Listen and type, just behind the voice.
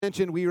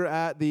Mentioned we were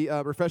at the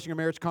Refreshing Your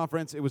Marriage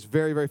Conference. It was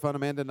very, very fun.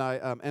 Amanda and I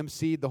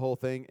emceed the whole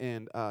thing,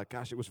 and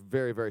gosh, it was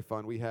very, very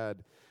fun. We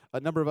had a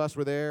number of us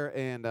were there,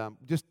 and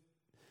just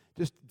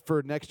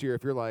for next year,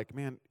 if you're like,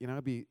 man,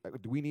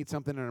 do we need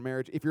something in our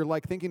marriage? If you're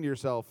like thinking to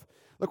yourself,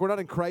 look, we're not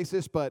in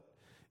crisis, but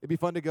it'd be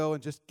fun to go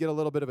and just get a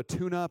little bit of a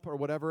tune-up or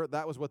whatever.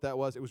 That was what that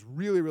was. It was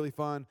really, really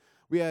fun.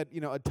 We had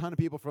a ton of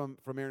people from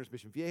Mariners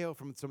Mission Viejo,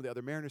 from some of the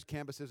other Mariners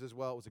campuses as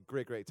well. It was a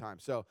great, great time.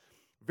 So.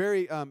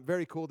 Very,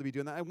 very cool to be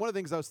doing that. And one of the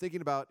things I was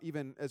thinking about,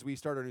 even as we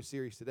start our new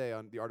series today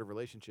on the art of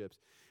relationships,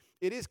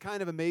 it is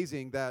kind of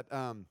amazing that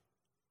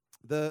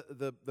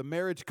the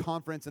marriage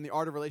conference and the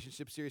art of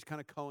relationships series kind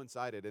of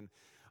coincided. And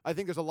I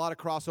think there's a lot of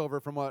crossover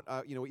from what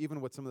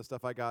even with some of the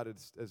stuff I got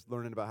as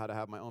learning about how to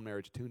have my own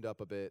marriage tuned up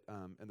a bit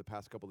in the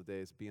past couple of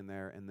days, being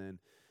there, and then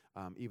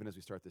even as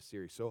we start this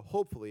series. So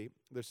hopefully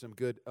there's some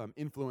good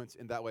influence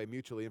in that way,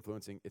 mutually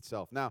influencing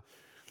itself. Now.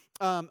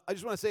 I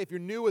just want to say, if you're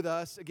new with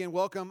us, again,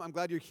 welcome. I'm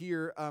glad you're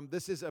here.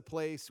 This is a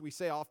place we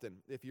say often,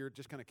 if you're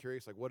just kind of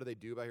curious, like, what do they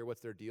do about here?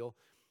 What's their deal?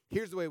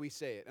 Here's the way we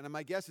say it. And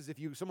my guess is if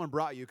someone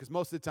brought you, because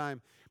most of the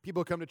time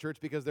people come to church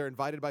because they're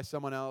invited by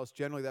someone else.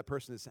 Generally, that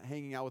person is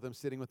hanging out with them,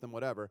 sitting with them,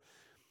 whatever.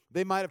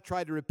 They might have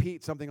tried to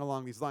repeat something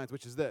along these lines,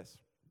 which is this.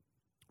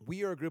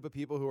 We are a group of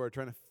people who are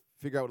trying to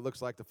figure out what it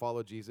looks like to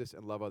follow Jesus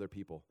and love other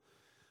people.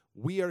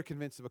 We are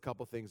convinced of a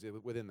couple things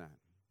within that.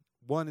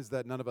 One is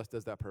that none of us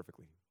does that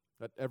perfectly.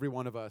 That every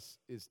one of us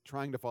is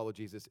trying to follow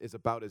Jesus is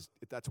about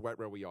that's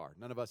where we are.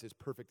 None of us is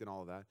perfect in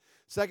all of that.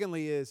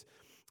 Secondly is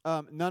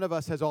none of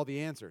us has all the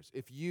answers.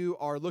 If you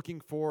are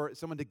looking for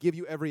someone to give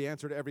you every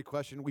answer to every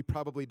question, we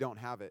probably don't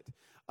have it.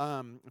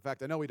 In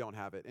fact, I know we don't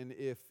have it. And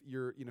if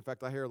you're, in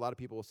fact, I hear a lot of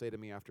people will say to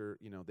me after,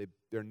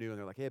 they're new and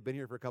they're like, hey, I've been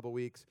here for a couple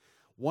weeks.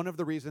 One of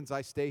the reasons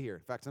I stay here,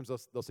 in fact,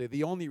 sometimes they'll say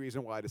the only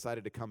reason why I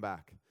decided to come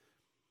back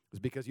is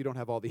because you don't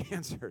have all the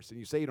answers. And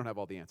you say you don't have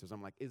all the answers.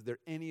 I'm like, is there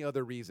any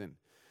other reason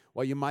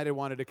why you might have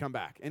wanted to come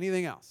back?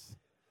 Anything else?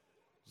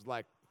 It's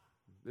like,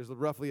 there's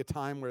roughly a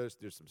time where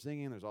there's some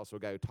singing. There's also a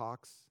guy who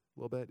talks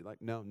a little bit. You're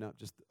like, no,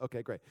 just,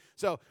 okay, great.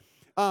 So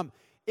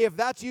if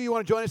that's you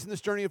want to join us in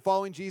this journey of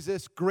following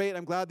Jesus, great.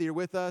 I'm glad that you're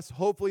with us.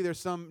 Hopefully there's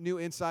some new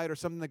insight or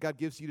something that God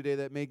gives you today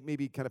that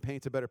maybe kind of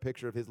paints a better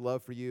picture of his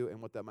love for you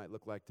and what that might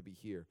look like to be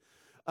here.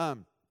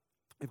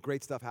 We have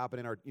great stuff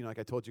happening. Like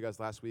I told you guys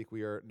last week,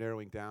 we are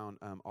narrowing down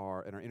in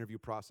our interview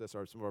process.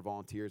 Some of our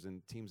volunteers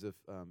and teams of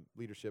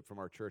leadership from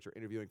our church are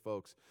interviewing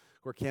folks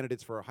who are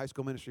candidates for our high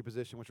school ministry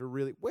position, which we're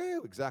really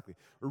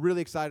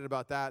excited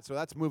about that. So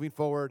that's moving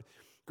forward.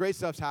 Great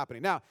stuff's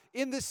happening. Now,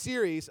 in this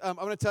series, I'm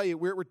going to tell you,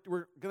 we're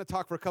going to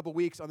talk for a couple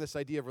weeks on this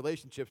idea of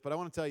relationships, but I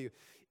want to tell you,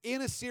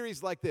 in a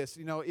series like this,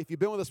 if you've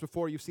been with us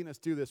before, you've seen us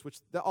do this,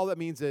 all that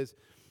means is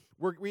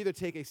we either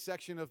take a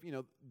section of,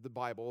 the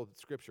Bible,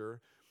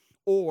 Scripture,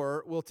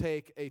 or we'll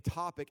take a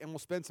topic and we'll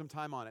spend some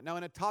time on it. Now,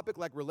 in a topic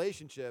like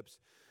relationships,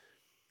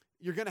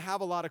 you're going to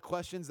have a lot of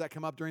questions that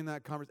come up during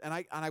that conference, and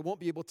I won't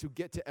be able to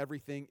get to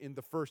everything in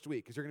the first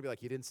week because you're going to be like,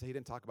 he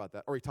didn't talk about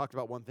that, or he talked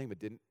about one thing but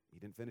he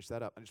didn't finish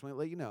that up. I just want to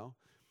let you know,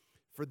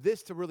 for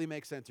this to really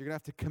make sense, you're going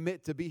to have to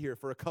commit to be here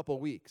for a couple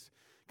weeks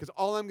because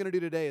all I'm going to do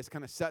today is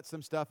kind of set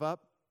some stuff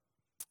up,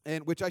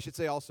 and which I should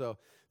say also,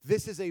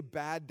 this is a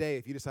bad day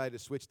if you decide to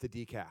switch to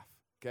decaf,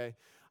 okay?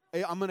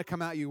 I'm going to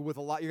come at you with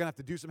a lot. You're going to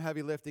have to do some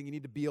heavy lifting. You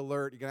need to be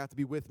alert. You're going to have to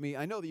be with me.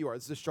 I know that you are.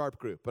 This is a sharp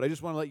group. But I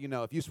just want to let you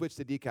know, if you switch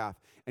to decaf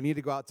and need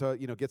to go out to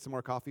get some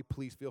more coffee,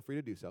 please feel free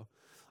to do so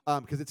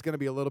because it's going to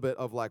be a little bit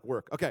of like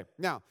work. Okay,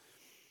 now,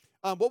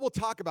 what we'll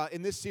talk about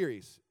in this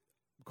series,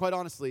 quite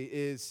honestly,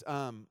 is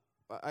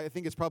I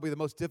think it's probably the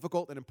most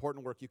difficult and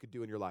important work you could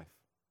do in your life.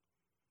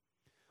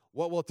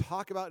 What we'll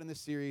talk about in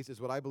this series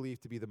is what I believe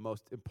to be the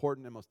most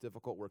important and most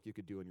difficult work you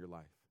could do in your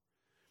life.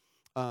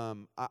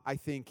 I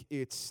think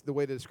it's the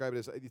way to describe it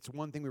is it's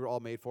one thing we were all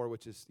made for,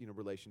 which is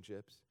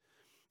relationships.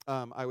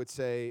 I would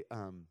say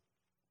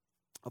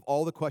of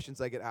all the questions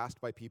I get asked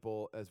by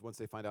people as once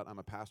they find out I'm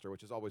a pastor,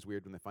 which is always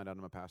weird when they find out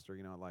I'm a pastor.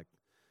 Like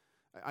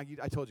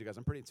I told you guys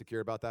I'm pretty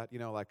insecure about that.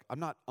 Like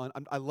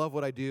I love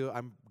what I do.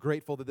 I'm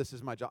grateful that this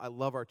is my job. I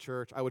love our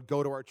church. I would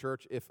go to our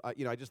church if I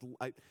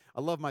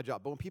love my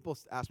job. But when people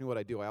ask me what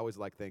I do, I always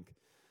think.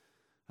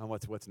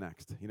 What's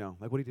next?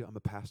 Like, what do you do? I'm a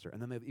pastor. And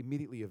then they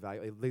immediately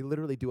evaluate. They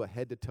literally do a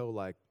head-to-toe,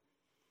 like,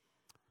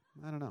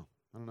 I don't know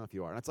if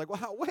you are. And it's like,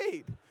 wow,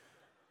 wait.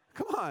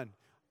 Come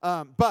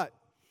on. But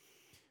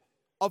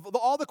of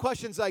all the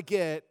questions I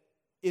get,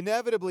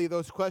 inevitably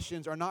those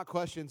questions are not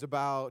questions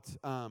about,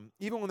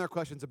 even when they're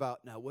questions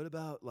about, now, what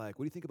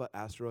do you think about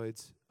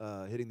asteroids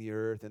hitting the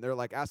earth? And they're,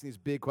 like, asking these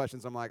big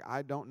questions. I'm like,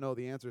 I don't know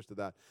the answers to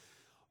that.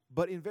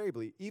 But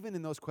invariably, even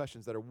in those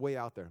questions that are way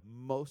out there,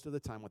 most of the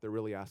time what they're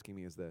really asking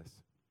me is this.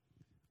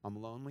 I'm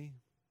lonely,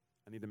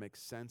 I need to make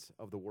sense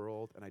of the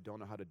world, and I don't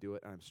know how to do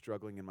it, and I'm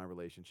struggling in my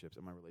relationships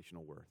and my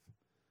relational worth.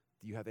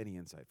 Do you have any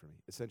insight for me?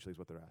 Essentially is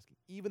what they're asking.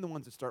 Even the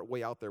ones that start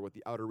way out there with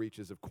the outer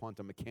reaches of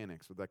quantum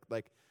mechanics, with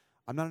like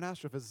I'm not an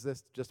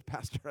astrophysicist, just a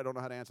pastor. I don't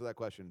know how to answer that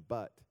question,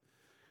 but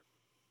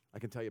I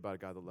can tell you about a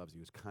God that loves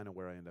you is kind of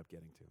where I end up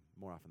getting to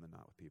more often than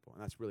not with people,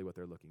 and that's really what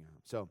they're looking at.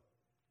 So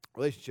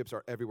Relationships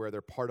are everywhere.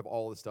 They're part of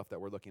all the stuff that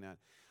we're looking at,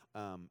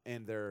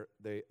 and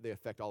they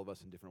affect all of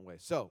us in different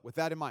ways. So with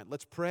that in mind,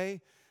 let's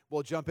pray.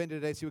 We'll jump into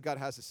today, see what God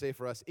has to say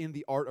for us in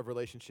the Art of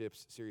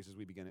Relationships series as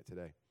we begin it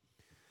today.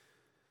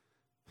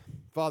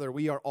 Father,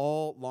 we are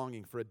all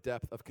longing for a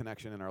depth of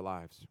connection in our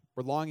lives.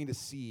 We're longing to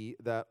see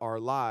that our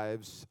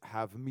lives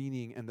have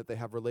meaning and that they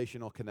have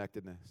relational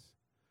connectedness.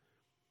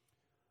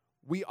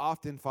 We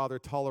often, Father,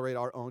 tolerate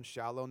our own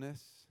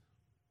shallowness,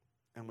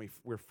 and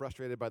we're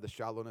frustrated by the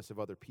shallowness of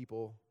other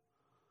people.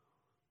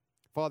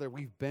 Father,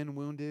 we've been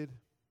wounded.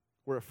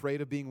 We're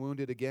afraid of being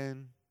wounded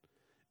again.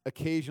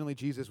 Occasionally,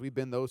 Jesus, we've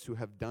been those who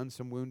have done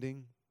some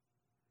wounding.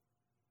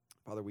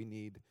 Father, we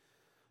need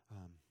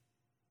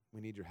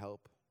your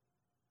help.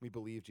 We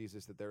believe,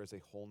 Jesus, that there is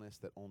a wholeness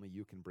that only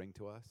you can bring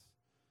to us.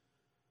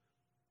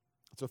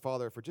 So,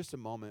 Father, for just a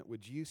moment,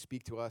 would you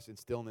speak to us in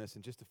stillness,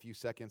 in just a few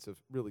seconds of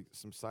really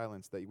some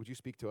silence, would you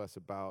speak to us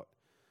about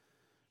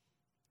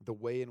the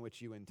way in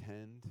which you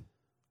intend,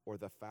 or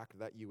the fact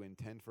that you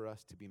intend for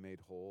us to be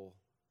made whole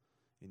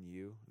in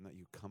you, and that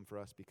you come for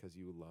us because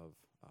you love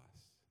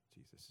us?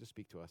 Jesus, just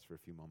speak to us for a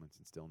few moments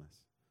in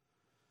stillness.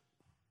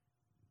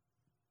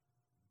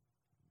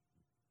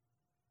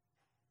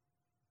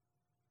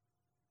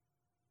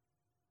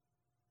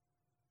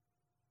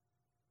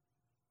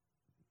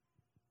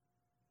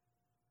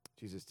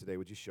 Jesus, today,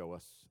 would you show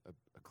us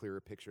a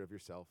clearer picture of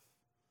yourself?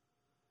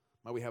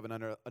 Might we have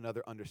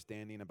another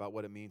understanding about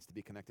what it means to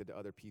be connected to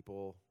other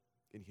people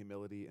in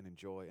humility and in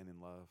joy and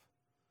in love?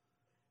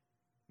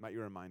 Might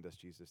you remind us,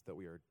 Jesus, that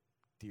we are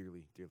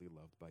dearly, dearly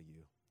loved by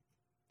you.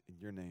 In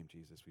your name,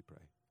 Jesus, we pray.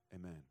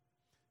 Amen.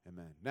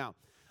 Amen. Now,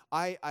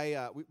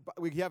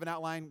 we have an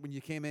outline when you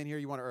came in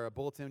here. Or a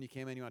bulletin when you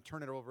came in. You want to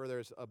turn it over.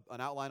 There's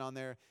an outline on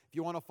there. If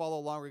you want to follow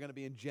along, we're going to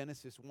be in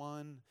Genesis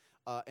 1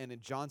 and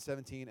in John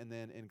 17 and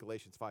then in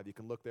Galatians 5. You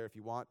can look there if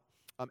you want.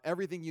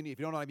 Everything you need. If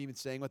you don't know what I'm even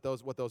saying what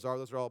those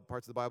are all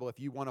parts of the Bible. If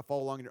you want to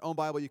follow along in your own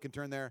Bible, you can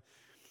turn there.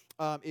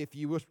 If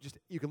you wish,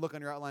 you can look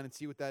on your outline and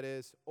see what that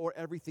is, or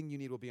everything you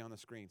need will be on the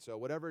screen. So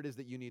whatever it is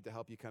that you need to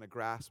help you kind of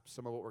grasp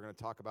some of what we're going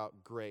to talk about,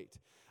 great.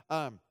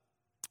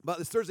 But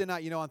this Thursday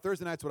night, on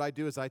Thursday nights, what I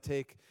do is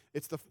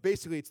it's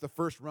the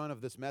first run of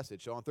this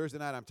message. So on Thursday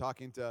night, I'm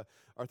talking to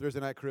our Thursday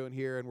night crew in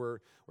here, and we're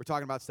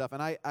talking about stuff.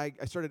 And I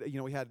started,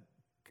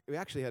 we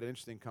actually had an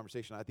interesting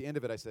conversation. At the end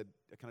of it, I kind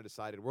of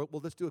decided,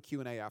 we'll just do a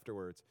Q&A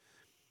afterwards,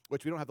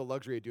 which we don't have the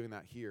luxury of doing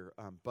that here.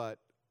 But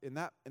in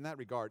that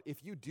regard,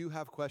 if you do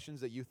have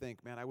questions that you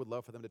think, man, I would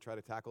love for them to try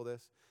to tackle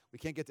this, we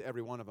can't get to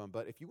every one of them.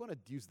 But if you want to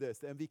use the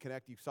MV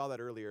Connect, you saw that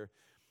earlier.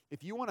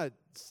 If you want to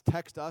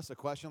text us a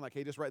question, like,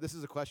 hey, just write, this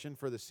is a question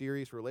for the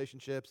series for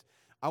relationships.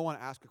 I want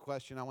to ask a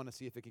question. I want to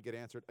see if it can get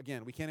answered.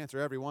 Again, we can't answer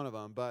every one of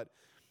them, but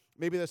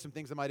maybe there's some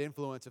things that might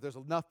influence. If there's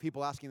enough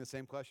people asking the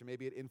same question,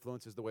 maybe it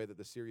influences the way that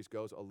the series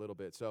goes a little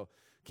bit. So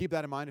keep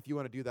that in mind if you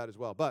want to do that as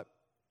well. But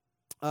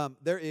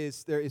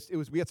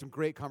we had some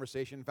great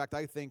conversation. In fact,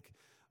 I think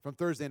from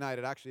Thursday night,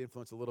 it actually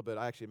influenced a little bit.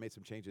 I actually made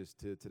some changes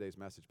to today's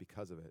message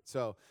because of it.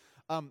 So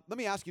let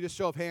me ask you, just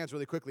show of hands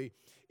really quickly.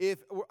 If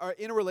we're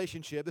in a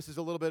relationship, this is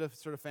a little bit of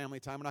sort of family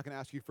time. I'm not going to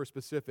ask you for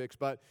specifics,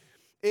 but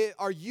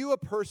are you a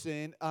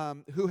person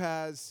who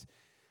has,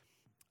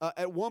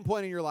 at one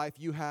point in your life,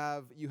 you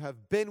have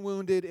been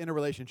wounded in a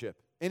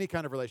relationship, any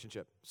kind of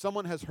relationship?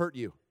 Someone has hurt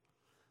you.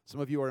 Some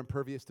of you are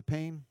impervious to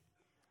pain.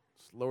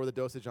 Just lower the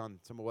dosage on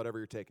some of whatever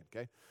you're taking,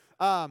 okay?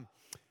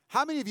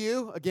 How many of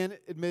you, again,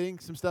 admitting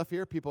some stuff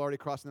here, people already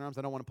crossing their arms,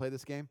 I don't want to play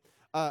this game.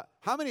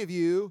 How many of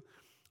you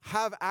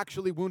have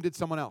actually wounded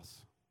someone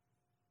else?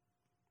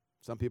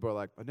 Some people are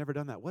like, I've never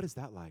done that. What is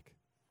that like?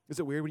 Is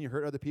it weird when you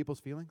hurt other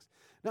people's feelings?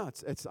 No,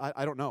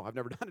 I don't know. I've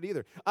never done it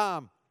either.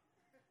 How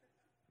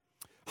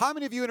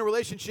many of you in a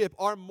relationship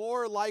are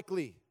more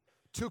likely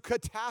to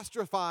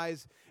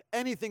catastrophize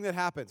anything that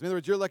happens? In other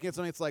words, you're looking at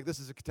something that's like, this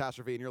is a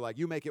catastrophe, and you're like,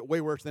 you make it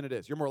way worse than it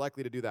is. You're more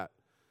likely to do that.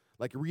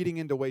 Like reading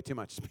into way too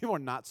much. People are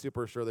not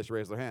super sure they should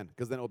raise their hand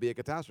because then it will be a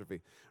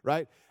catastrophe,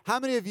 right? How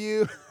many of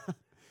you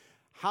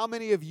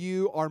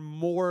are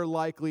more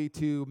likely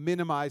to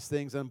minimize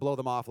things and blow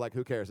them off like,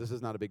 who cares? This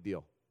is not a big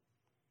deal.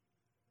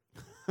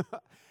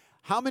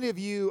 How many of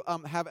you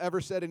have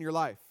ever said in your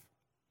life,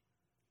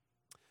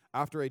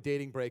 after a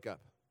dating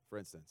breakup, for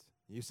instance,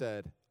 you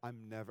said,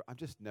 I'm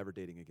just never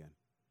dating again.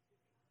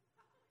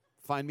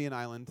 Find me an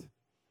island.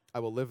 I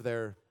will live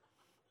there,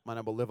 and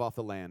I will live off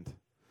the land.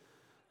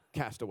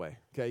 Cast away.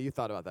 Okay, you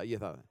thought about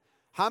that.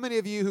 How many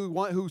of you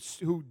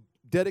who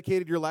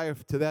dedicated your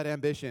life to that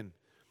ambition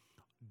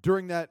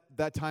during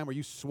that time where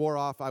you swore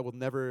off, I will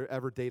never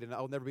ever date and I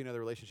will never be in another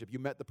relationship, you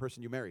met the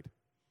person you married?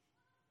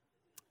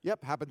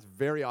 Yep, happens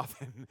very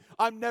often.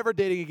 I'm never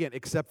dating again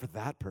except for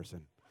that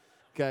person.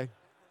 Okay?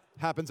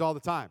 Happens all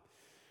the time.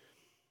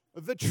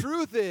 The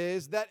truth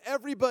is that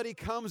everybody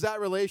comes at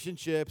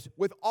relationships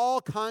with all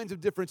kinds of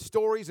different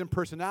stories and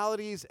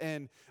personalities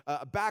and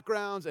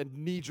backgrounds and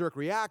knee-jerk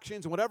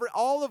reactions and whatever.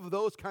 All of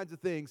those kinds of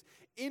things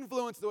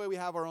influence the way we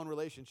have our own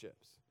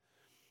relationships.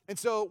 And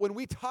so when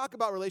we talk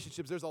about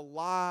relationships, there's a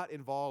lot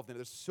involved in it.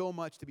 There's so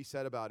much to be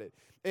said about it.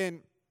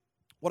 And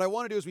what I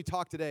want to do as we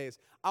talk today is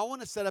I want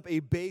to set up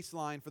a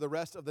baseline for the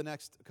rest of the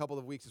next couple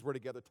of weeks as we're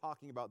together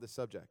talking about this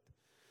subject.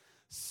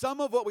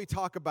 Some of what we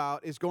talk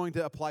about is going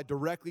to apply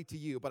directly to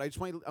you, but I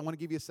want to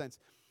give you a sense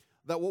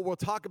that what we'll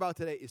talk about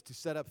today is to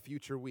set up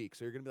future weeks.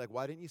 So you're going to be like,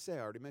 why didn't you say? I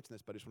already mentioned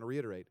this, but I just want to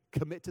reiterate.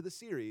 Commit to the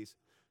series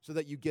so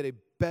that you get a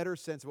better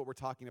sense of what we're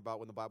talking about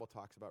when the Bible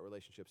talks about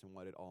relationships and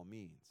what it all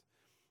means.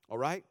 All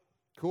right?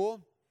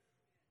 Cool?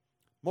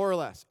 More or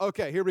less.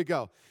 Okay, here we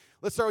go.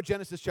 Let's start with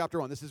Genesis chapter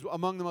 1. This is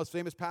among the most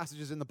famous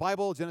passages in the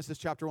Bible. Genesis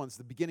chapter 1. It's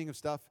the beginning of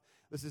stuff.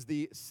 This is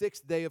the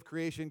sixth day of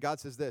creation. God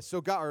says this.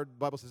 The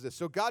Bible says this.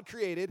 So God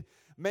created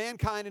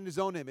mankind in his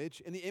own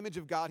image. In the image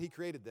of God, he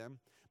created them.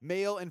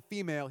 Male and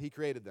female, he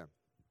created them.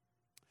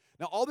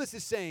 Now, all this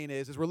is saying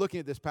is, as we're looking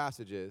at this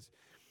passage is,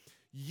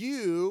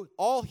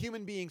 all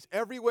human beings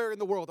everywhere in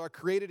the world are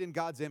created in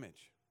God's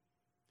image.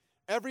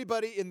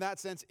 Everybody in that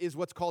sense is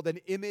what's called an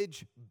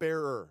image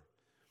bearer.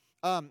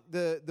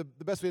 The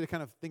best way to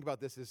kind of think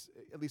about this is,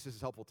 at least this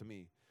is helpful to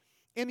me.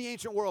 In the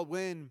ancient world,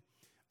 when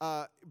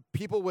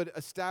people would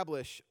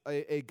establish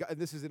and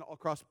this is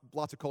across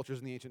lots of cultures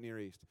in the ancient Near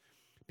East,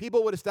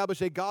 people would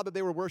establish a god that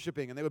they were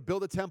worshiping, and they would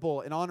build a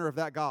temple in honor of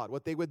that god.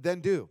 What they would then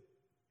do,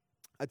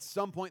 at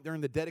some point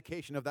during the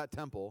dedication of that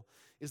temple,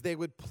 is they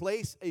would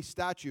place a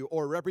statue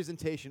or a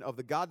representation of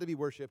the god to be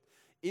worshipped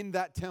in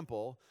that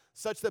temple,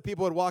 such that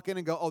people would walk in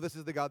and go, oh, this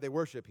is the god they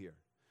worship here.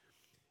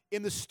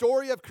 In the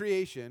story of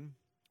creation,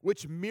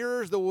 which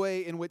mirrors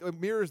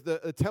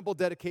the temple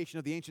dedication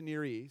of the ancient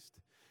Near East,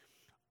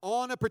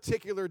 on a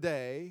particular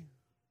day,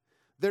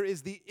 there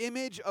is the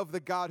image of the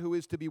God who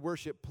is to be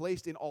worshipped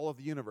placed in all of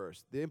the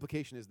universe. The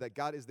implication is that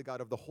God is the God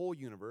of the whole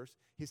universe.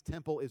 His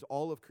temple is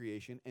all of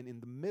creation, and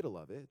in the middle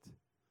of it,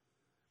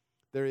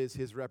 there is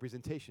his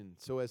representation.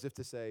 So as if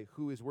to say,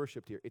 who is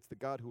worshipped here? It's the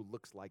God who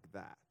looks like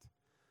that.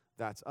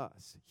 That's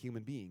us,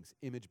 human beings,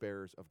 image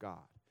bearers of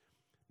God.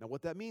 Now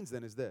what that means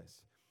then is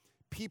this.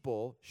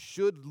 People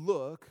should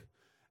look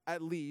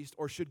at least,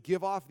 or should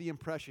give off the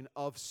impression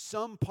of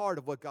some part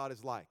of what God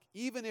is like.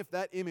 Even if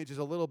that image is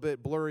a little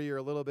bit blurry or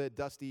a little bit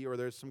dusty or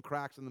there's some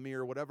cracks in the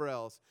mirror or whatever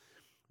else,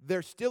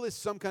 there still is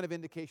some kind of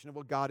indication of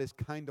what God is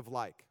kind of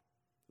like,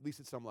 at least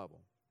at some level.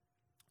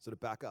 So to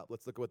back up,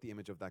 let's look at what the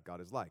image of that God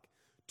is like.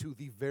 To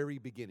the very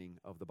beginning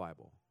of the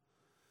Bible.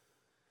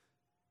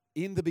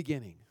 In the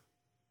beginning,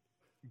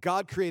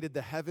 God created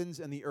the heavens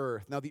and the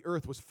earth. Now the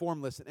earth was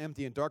formless and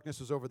empty, and darkness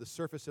was over the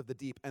surface of the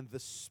deep, and the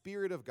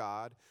Spirit of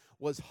God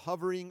was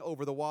hovering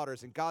over the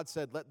waters. And God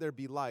said, let there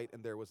be light,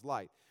 and there was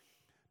light.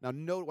 Now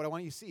note, what I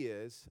want you to see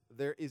is,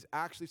 there is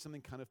actually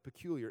something kind of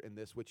peculiar in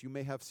this, which you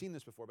may have seen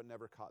this before, but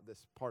never caught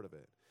this part of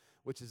it,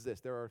 which is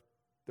this. There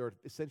are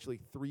essentially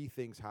three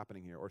things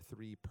happening here, or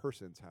three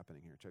persons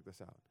happening here. Check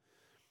this out.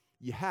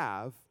 You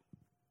have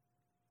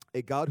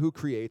a God who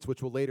creates,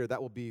 which that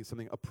will be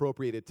something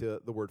appropriated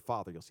to the word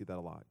Father. You'll see that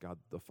a lot, God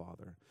the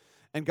Father.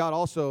 And God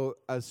also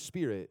as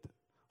Spirit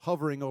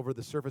hovering over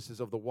the surfaces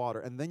of the water.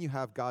 And then you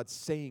have God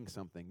saying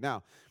something.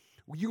 Now,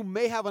 you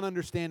may have an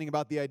understanding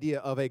about the idea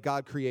of a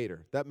God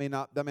creator. That may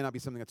not be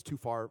something that's too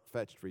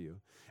far-fetched for you.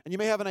 And you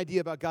may have an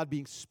idea about God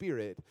being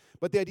Spirit,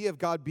 but the idea of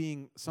God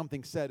being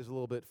something said is a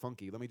little bit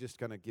funky. Let me just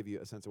kind of give you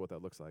a sense of what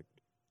that looks like.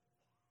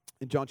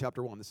 In John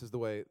chapter 1, this is the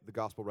way the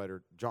gospel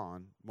writer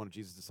John, one of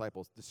Jesus'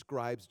 disciples,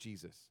 describes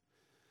Jesus.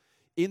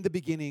 In the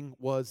beginning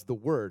was the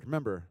Word.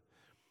 Remember,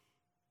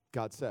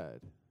 God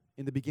said,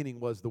 in the beginning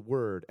was the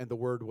Word, and the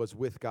Word was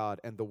with God,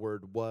 and the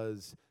Word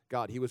was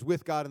God. He was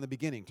with God in the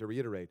beginning, to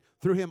reiterate.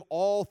 Through him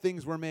all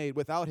things were made.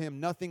 Without him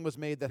nothing was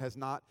made that has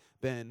not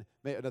been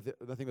made.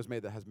 Nothing was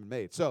made that has been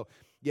made. So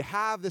you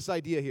have this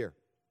idea here.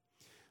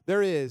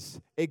 There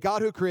is a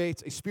God who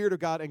creates, a Spirit of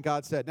God, and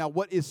God said. Now,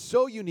 what is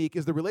so unique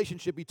is the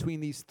relationship between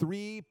these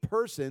three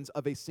persons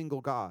of a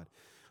single God.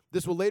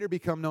 This will later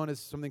become known as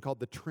something called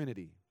the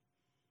Trinity.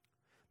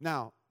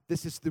 Now,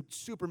 this is the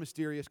super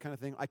mysterious kind of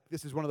thing.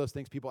 This is one of those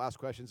things people ask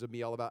questions of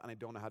me all about, and I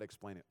don't know how to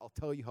explain it. I'll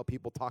tell you how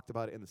people talked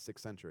about it in the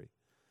 6th century.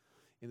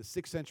 In the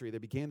 6th century, they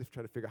began to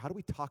try to figure out, how do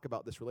we talk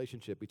about this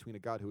relationship between a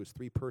God who is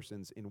three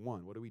persons in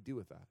one? What do we do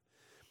with that?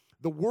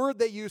 The word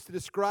they used to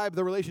describe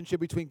the relationship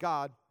between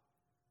God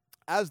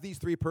as these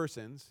three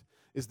persons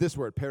is this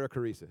word,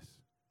 perichoresis.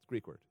 It's a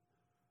Greek word.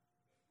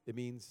 It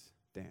means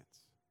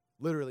dance.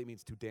 Literally, it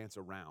means to dance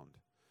around.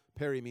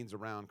 Peri means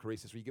around,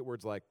 choresis, where you get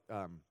words like,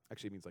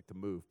 actually it means like to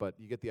move, but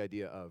you get the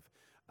idea of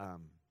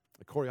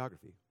a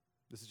choreography.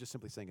 This is just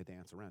simply saying a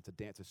dance around. It's a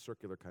dance, a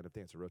circular kind of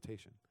dance, a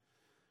rotation.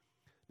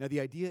 Now,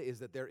 the idea is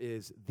that there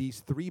is these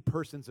three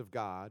persons of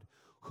God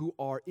who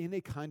are in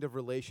a kind of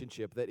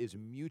relationship that is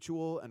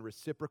mutual and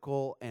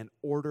reciprocal and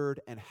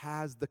ordered and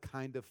has the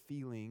kind of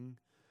feeling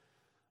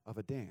of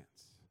a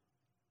dance.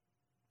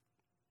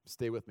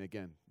 Stay with me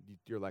again.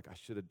 You're like, I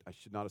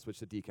should not have switched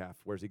to decaf.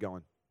 Where's he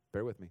going?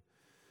 Bear with me.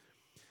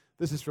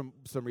 This is from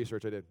some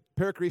research I did.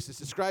 Perichoresis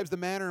describes the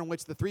manner in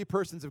which the three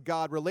persons of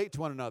God relate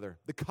to one another.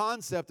 The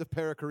concept of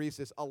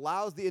perichoresis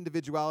allows the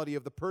individuality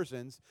of the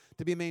persons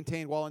to be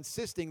maintained while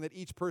insisting that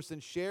each person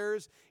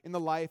shares in the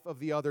life of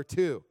the other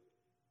two.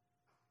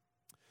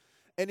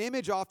 An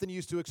image often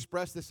used to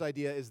express this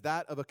idea is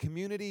that of a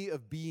community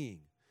of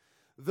being.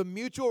 The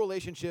mutual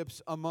relationships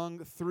among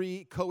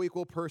three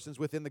co-equal persons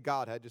within the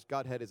Godhead, just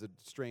Godhead is a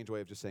strange way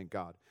of just saying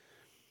God,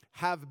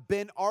 have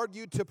been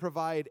argued to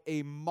provide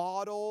a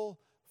model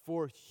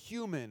for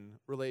human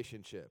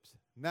relationships.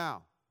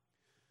 Now,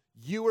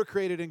 you were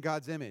created in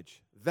God's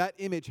image. That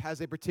image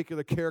has a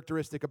particular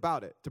characteristic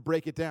about it. To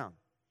break it down,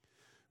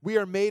 we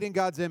are made in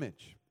God's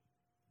image.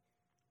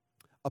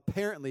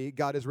 Apparently,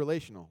 God is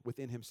relational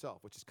within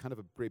himself, which is kind of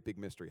a great big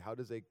mystery. How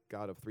does a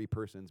God of three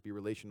persons be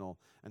relational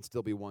and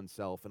still be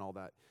oneself and all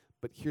that?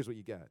 But here's what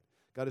you get.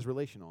 God is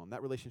relational, and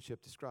that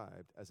relationship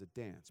described as a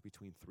dance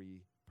between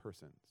three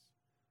persons.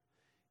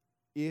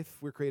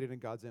 If we're created in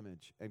God's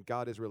image and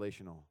God is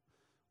relational,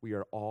 we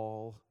are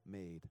all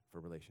made for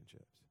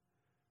relationships.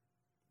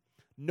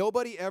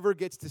 Nobody ever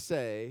gets to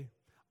say,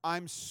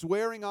 I'm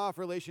swearing off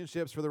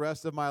relationships for the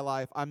rest of my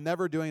life. I'm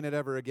never doing it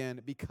ever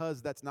again,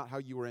 because that's not how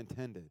you were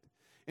intended.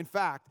 In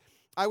fact,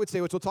 I would say,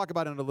 which we'll talk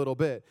about in a little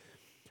bit,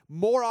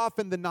 more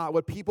often than not,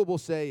 what people will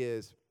say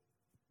is,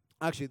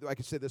 actually, I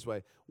could say it this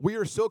way, we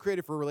are so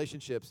created for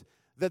relationships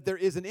that there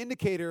is an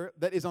indicator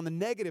that is on the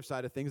negative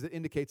side of things that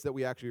indicates that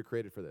we actually are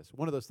created for this.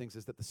 One of those things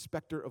is that the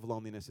specter of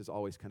loneliness is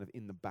always kind of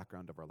in the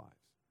background of our lives.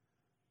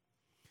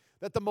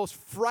 That the most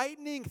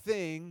frightening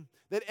thing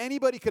that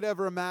anybody could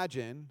ever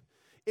imagine,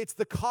 it's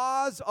the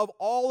cause of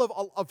all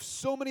of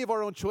so many of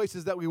our own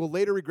choices that we will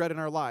later regret in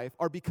our life,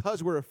 are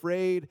because we're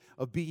afraid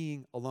of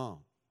being alone.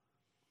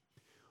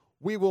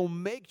 We will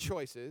make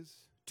choices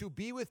to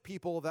be with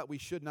people that we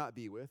should not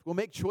be with. We'll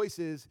make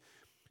choices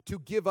to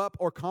give up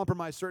or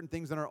compromise certain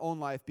things in our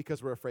own life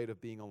because we're afraid of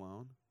being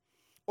alone.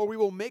 Or we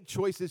will make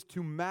choices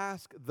to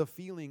mask the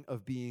feeling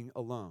of being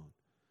alone,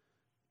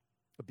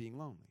 of being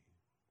lonely,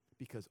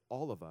 because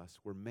all of us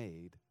were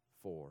made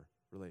for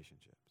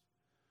relationships.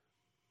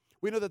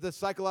 We know that the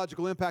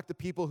psychological impact of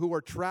people who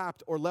are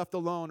trapped or left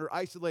alone or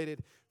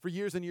isolated for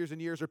years and years and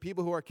years, or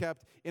people who are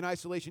kept in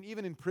isolation,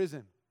 even in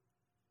prison.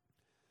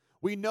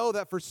 We know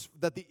that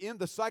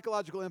the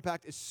psychological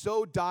impact is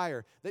so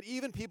dire that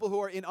even people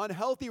who are in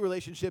unhealthy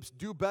relationships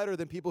do better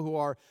than people who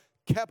are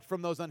kept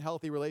from those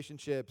unhealthy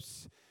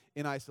relationships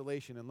in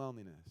isolation and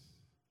loneliness.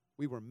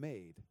 We were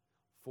made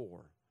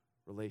for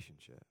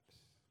relationships.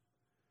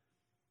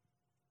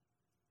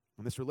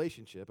 And this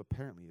relationship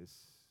apparently is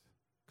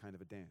kind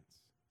of a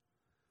dance.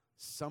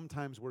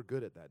 Sometimes we're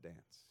good at that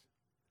dance.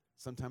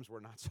 Sometimes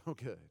we're not so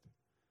good.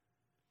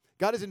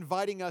 God is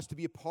inviting us to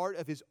be a part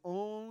of his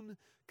own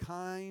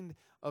kind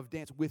of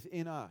dance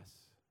within us,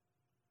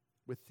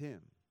 with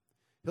him.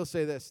 He'll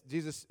say this.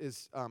 Jesus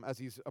is, as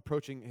he's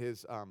approaching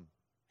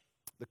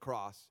the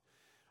cross,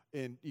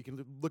 and you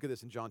can look at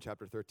this in John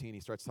chapter 13.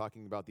 He starts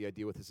talking about the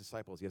idea with his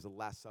disciples. He has a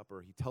Last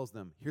Supper. He tells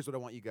them, here's what I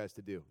want you guys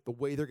to do. The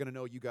way they're going to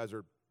know you guys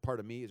are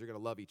part of me is you're going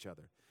to love each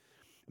other.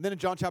 And then in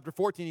John chapter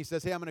 14, he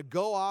says, hey, I'm going to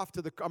go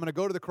to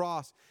the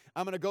cross.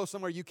 I'm going to go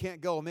somewhere you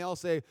can't go. And they all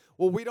say,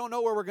 well, we don't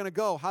know where we're going to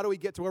go. How do we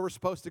get to where we're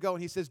supposed to go?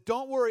 And he says,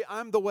 don't worry,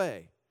 I'm the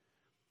way.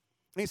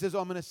 And he says,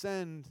 I'm going to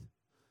send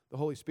the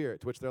Holy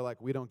Spirit, to which they're like,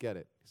 we don't get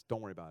it. He says,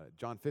 don't worry about it.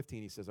 John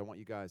 15, he says, I want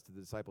you guys, to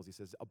the disciples, he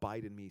says,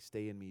 abide in me,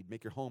 stay in me,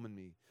 make your home in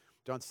me.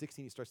 John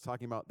 16, he starts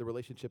talking about the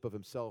relationship of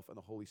himself and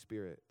the Holy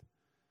Spirit.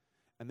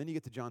 And then you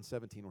get to John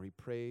 17, where he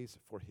prays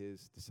for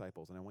his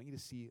disciples. And I want you to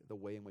see the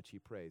way in which he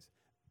prays,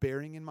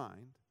 bearing in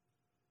mind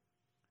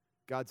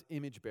God's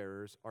image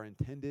bearers are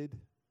intended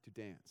to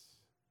dance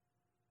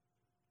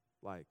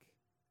like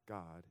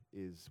God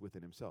is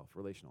within himself,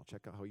 relational.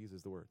 Check out how he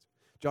uses the words.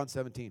 John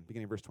 17,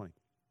 beginning verse 20.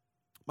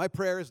 My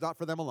prayer is not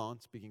for them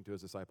alone, speaking to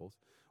his disciples,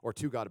 or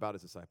to God about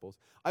his disciples.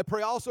 I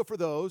pray also for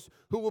those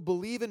who will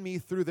believe in me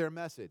through their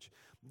message,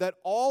 that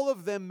all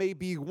of them may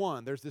be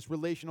one. There's this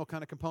relational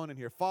kind of component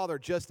here. Father,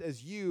 just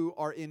as you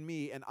are in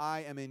me and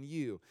I am in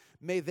you,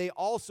 may they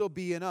also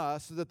be in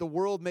us, so that the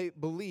world may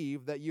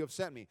believe that you have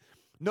sent me.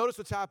 Notice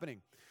what's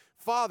happening.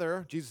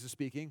 Father, Jesus is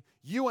speaking,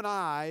 you and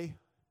I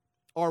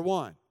are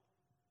one.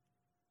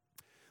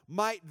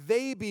 Might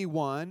they be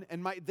one,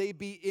 and might they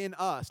be in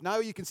us. Now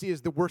you can see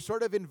is that we're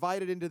sort of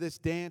invited into this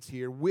dance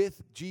here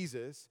with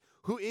Jesus,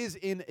 who is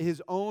in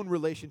his own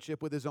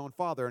relationship with his own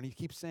Father. And he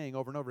keeps saying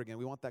over and over again,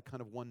 we want that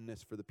kind of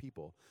oneness for the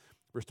people.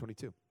 Verse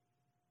 22.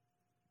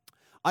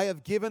 I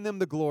have given them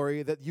the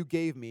glory that you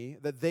gave me,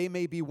 that they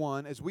may be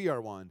one as we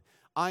are one.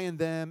 I and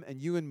them, and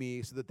you and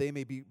me, so that they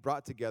may be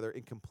brought together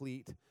in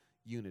complete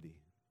unity.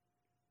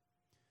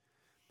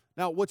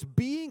 Now, what's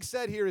being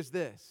said here is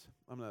this.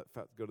 I'm going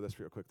to go to this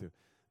real quick, too.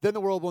 Then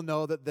the world will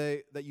know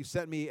that you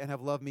sent me and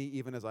have loved me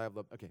even as I have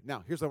loved. Okay,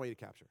 now, here's what I want you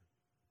to capture.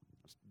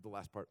 That's the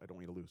last part I don't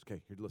want you to lose.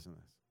 Okay, here, listen to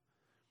this.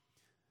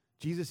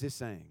 Jesus is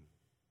saying,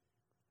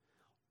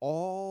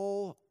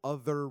 all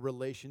other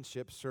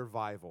relationship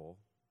survival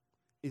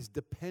is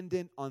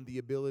dependent on the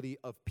ability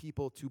of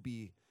people to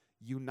be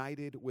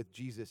united with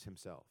Jesus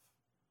himself.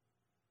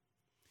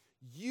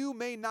 You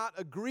may not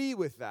agree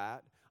with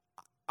that.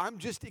 I'm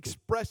just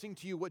expressing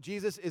to you what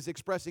Jesus is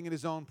expressing in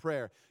his own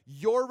prayer.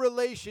 Your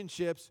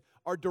relationships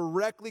are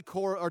direct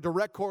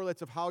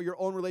correlates of how your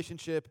own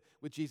relationship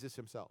with Jesus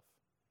himself.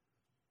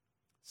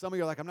 Some of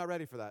you are like, I'm not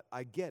ready for that.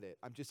 I get it.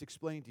 I'm just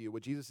explaining to you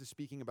what Jesus is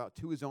speaking about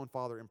to his own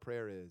Father in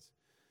prayer is,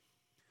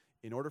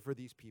 in order for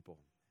these people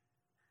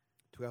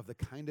to have the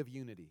kind of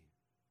unity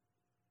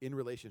in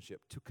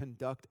relationship, to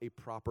conduct a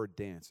proper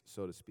dance,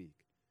 so to speak,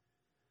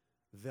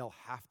 they'll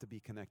have to be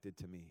connected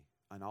to me,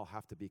 and I'll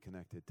have to be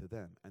connected to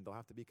them, and they'll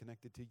have to be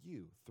connected to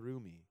you through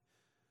me.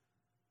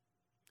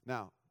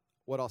 Now,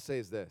 what I'll say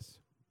is this.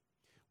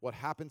 What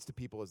happens to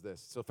people is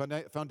this. So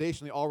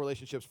foundationally, all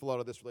relationships flow out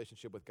of this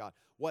relationship with God.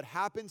 What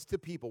happens to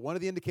people, one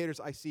of the indicators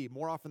I see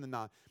more often than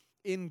not,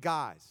 in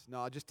guys,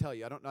 now I'll just tell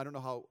you, I don't know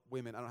how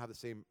women, I don't have the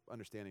same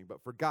understanding,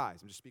 but for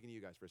guys, I'm just speaking to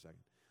you guys for a second.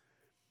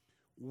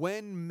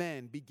 When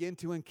men begin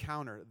to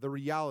encounter the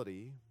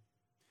reality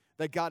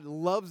that God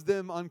loves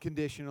them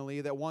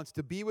unconditionally, that wants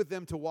to be with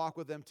them, to walk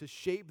with them, to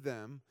shape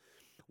them,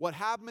 what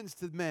happens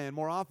to men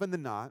more often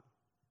than not,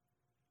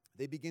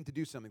 they begin to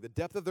do something. The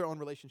depth of their own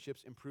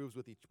relationships improves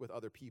with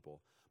other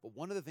people. But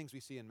one of the things we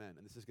see in men,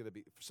 and this is going to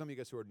be, for some of you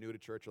guys who are new to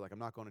church, you're like, I'm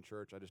not going to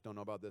church, I just don't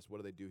know about this, what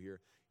do they do here?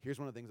 Here's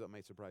one of the things that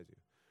might surprise you.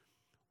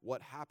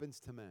 What happens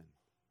to men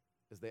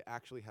is they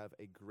actually have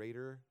a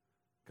greater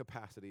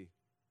capacity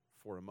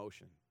for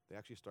emotion. They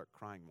actually start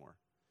crying more.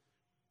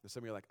 And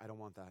some of you are like, I don't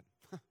want that.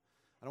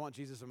 I don't want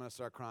Jesus, I'm going to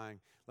start crying.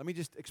 Let me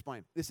just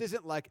explain. This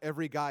isn't like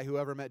every guy who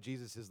ever met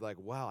Jesus is like,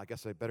 wow, I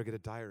guess I better get a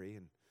diary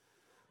and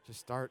just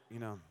start,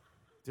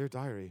 dear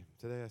diary,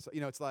 today I saw,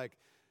 it's like,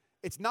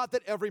 it's not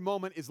that every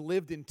moment is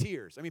lived in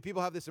tears. I mean,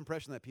 people have this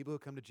impression that people who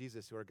come to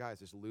Jesus who are guys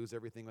just lose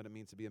everything what it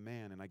means to be a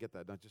man, and I get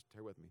that. Don't just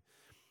bear with me.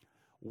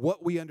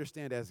 What we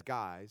understand as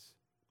guys,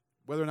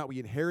 whether or not we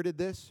inherited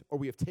this or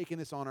we have taken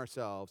this on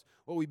ourselves,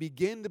 what we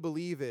begin to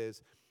believe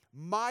is,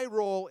 my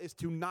role is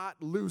to not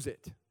lose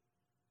it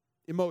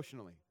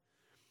emotionally.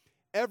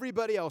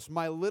 Everybody else,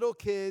 my little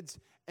kids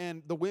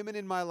and the women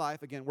in my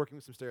life, again, working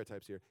with some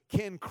stereotypes here,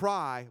 can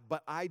cry,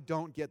 but I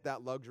don't get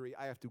that luxury.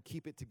 I have to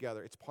keep it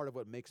together. It's part of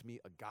what makes me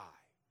a guy.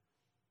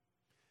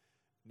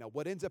 Now,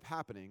 what ends up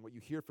happening, what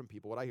you hear from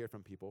people, what I hear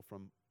from people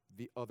from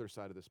the other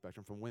side of the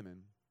spectrum, from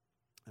women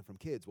and from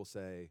kids, will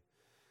say,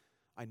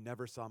 I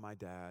never saw my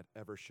dad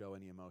ever show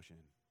any emotion.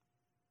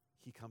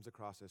 He comes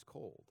across as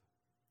cold.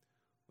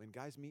 When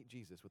guys meet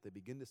Jesus, what they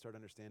begin to start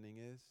understanding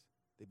is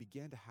they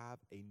begin to have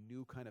a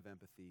new kind of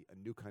empathy, a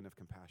new kind of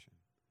compassion.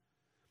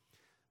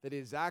 That it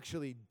is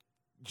actually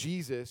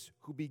Jesus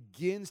who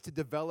begins to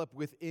develop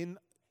within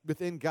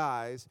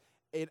guys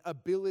an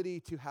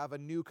ability to have a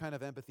new kind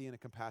of empathy and a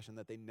compassion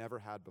that they never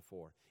had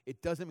before.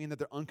 It doesn't mean that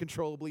they're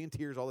uncontrollably in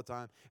tears all the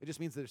time. It just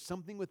means there's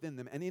something within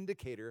them. An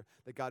indicator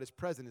that God is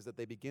present is that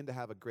they begin to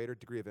have a greater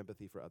degree of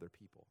empathy for other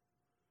people.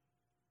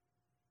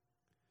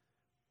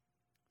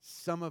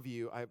 Some of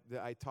you,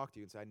 I talk to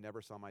you and say, I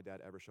never saw my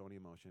dad ever show any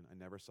emotion. I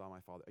never saw my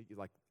father.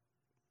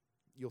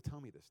 You'll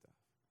tell me this stuff.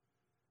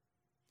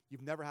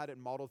 You've never had it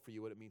modeled for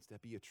you what it means to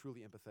be a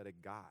truly empathetic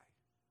guy.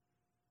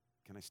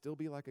 Can I still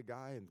be like a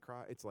guy and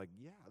cry? It's like,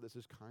 yeah, this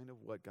is kind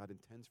of what God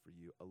intends for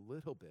you, a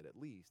little bit at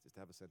least, is to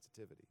have a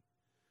sensitivity.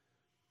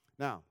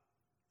 Now,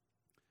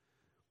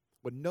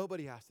 what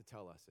nobody has to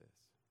tell us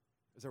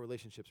is our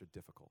relationships are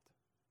difficult.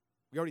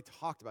 We already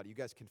talked about it. You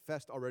guys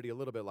confessed already a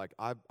little bit, like,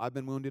 I've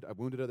been wounded. I've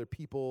wounded other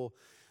people.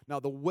 Now,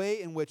 the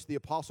way in which the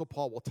Apostle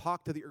Paul will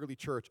talk to the early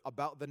church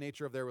about the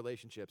nature of their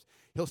relationships,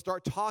 he'll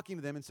start talking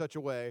to them in such a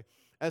way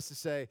as to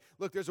say,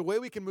 look, there's a way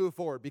we can move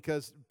forward,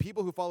 because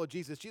people who follow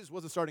Jesus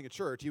wasn't starting a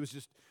church. He was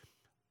just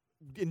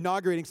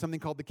inaugurating something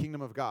called the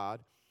kingdom of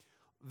God.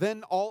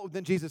 Then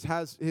Jesus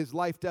has his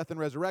life, death, and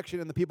resurrection,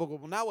 and the people go,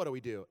 well, now what do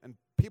we do? And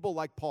people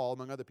like Paul,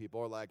 among other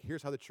people, are like,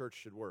 here's how the church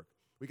should work.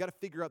 We got to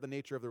figure out the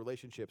nature of the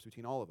relationships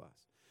between all of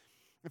us.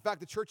 In fact,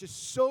 the church is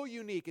so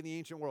unique in the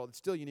ancient world. It's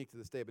still unique to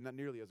this day, but not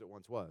nearly as it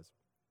once was,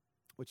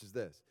 which is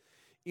this.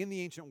 In the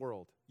ancient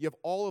world, you have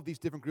all of these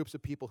different groups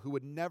of people who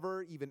would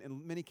never even,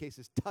 in many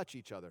cases, touch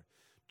each other.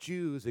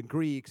 Jews and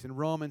Greeks and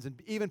Romans,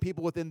 and even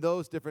people within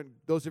those different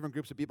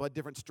groups of people had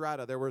different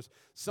strata. There was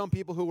some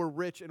people who were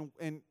rich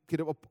and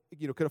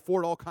could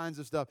afford all kinds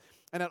of stuff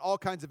and had all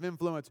kinds of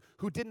influence,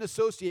 who didn't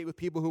associate with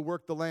people who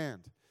worked the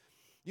land.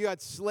 You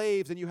had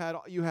slaves, and you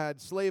had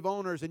slave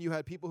owners, and you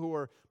had people who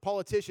were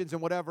politicians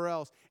and whatever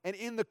else. And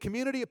in the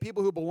community of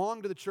people who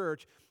belong to the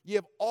church, you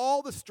have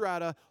all the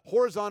strata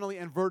horizontally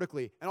and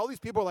vertically. And all these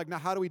people are like, now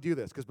how do we do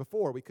this? Because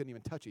before, we couldn't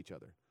even touch each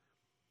other.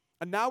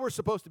 And now we're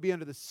supposed to be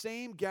under the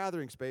same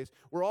gathering space.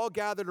 We're all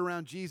gathered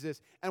around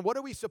Jesus. And what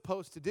are we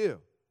supposed to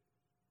do?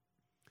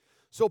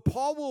 So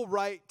Paul will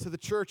write to the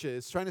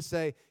churches trying to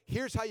say,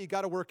 here's how you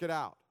got to work it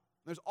out.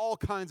 There's all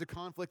kinds of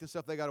conflict and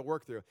stuff they got to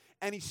work through.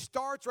 And he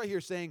starts right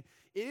here saying,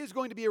 it is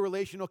going to be a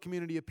relational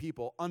community of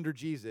people under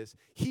Jesus.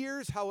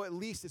 Here's how at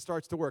least it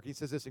starts to work. He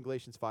says this in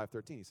Galatians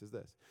 5:13. He says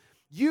this,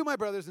 you, my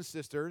brothers and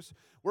sisters,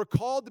 were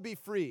called to be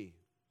free,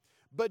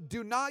 but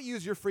do not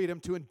use your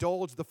freedom to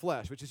indulge the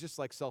flesh, which is just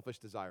like selfish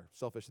desire,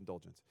 selfish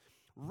indulgence.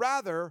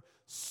 Rather,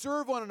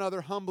 serve one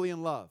another humbly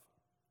in love.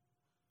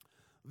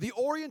 The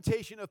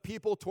orientation of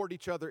people toward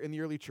each other in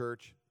the early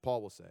church,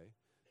 Paul will say,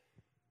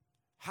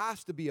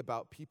 has to be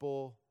about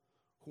people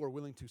who are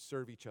willing to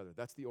serve each other.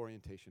 That's the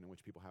orientation in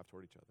which people have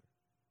toward each other.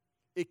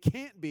 It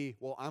can't be,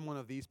 well, I'm one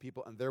of these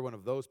people and they're one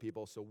of those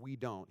people, so we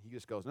don't. He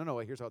just goes, no,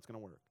 here's how it's going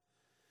to work.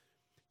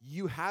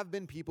 You have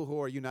been people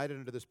who are united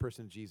under this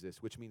person,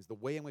 Jesus, which means the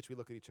way in which we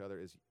look at each other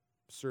is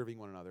serving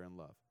one another in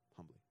love,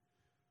 humbly.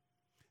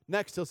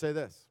 Next, he'll say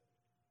this.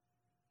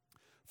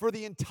 For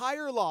the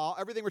entire law,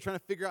 everything we're trying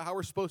to figure out how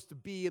we're supposed to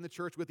be in the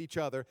church with each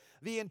other,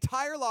 the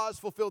entire law is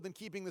fulfilled in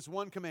keeping this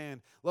one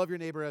command, love your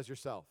neighbor as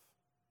yourself.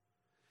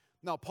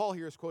 Now, Paul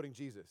here is quoting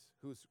Jesus,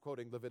 who's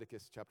quoting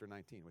Leviticus chapter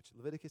 19, which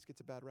Leviticus gets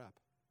a bad rap.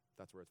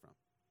 That's where it's from.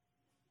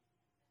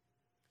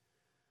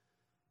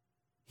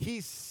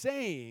 He's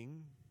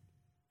saying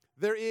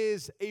there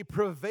is a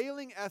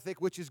prevailing ethic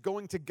which is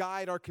going to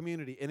guide our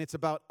community, and it's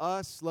about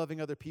us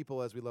loving other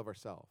people as we love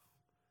ourselves.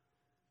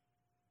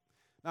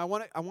 Now, I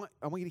want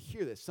you to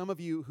hear this. Some of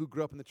you who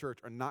grew up in the church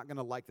are not going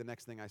to like the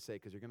next thing I say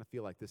because you're going to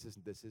feel like this.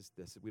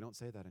 We don't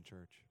say that in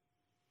church.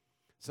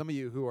 Some of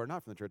you who are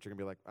not from the church are going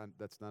to be like,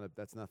 that's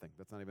nothing.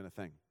 That's not even a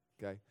thing,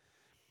 okay?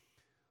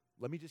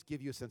 Let me just give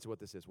you a sense of what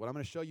this is. What I'm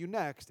going to show you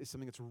next is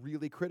something that's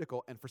really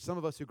critical, and for some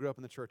of us who grew up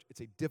in the church,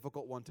 it's a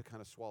difficult one to kind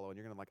of swallow, and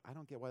you're going to be like, I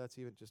don't get why that's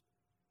even just,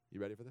 you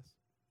ready for this?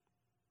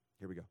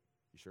 Here we go.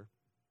 You sure?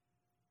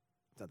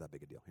 It's not that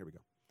big a deal. Here we go.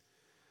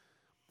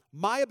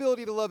 My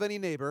ability to love any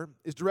neighbor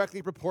is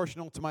directly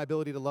proportional to my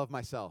ability to love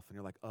myself. And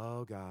you're like,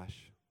 oh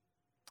gosh,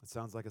 it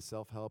sounds like a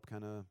self-help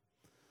kind of,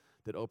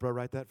 did Oprah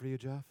write that for you,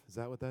 Jeff? Is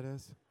that what that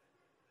is?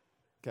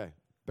 Okay,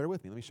 bear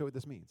with me. Let me show you what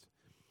this means.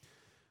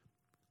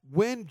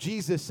 When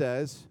Jesus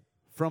says,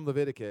 from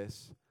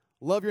Leviticus,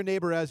 love your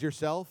neighbor as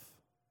yourself,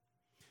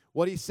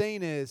 what he's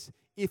saying is,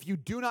 if you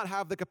do not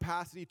have the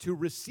capacity to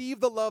receive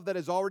the love that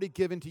is already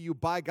given to you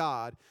by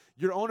God,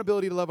 your own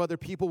ability to love other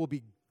people will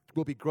be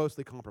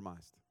grossly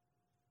compromised.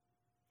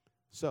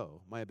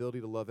 So, my ability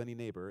to love any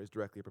neighbor is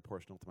directly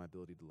proportional to my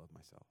ability to love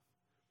myself.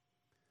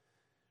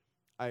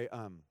 I'm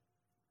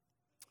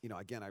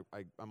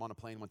on a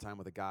plane one time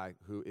with a guy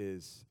who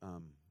is,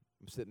 I'm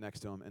sitting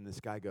next to him, and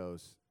this guy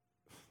goes,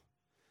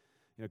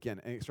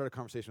 and he started a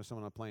conversation with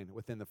someone on a plane.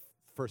 Within the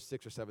first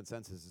 6 or 7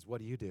 sentences is,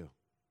 what do you do?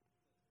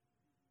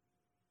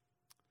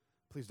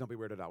 Please don't be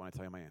weirded out when I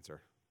tell you my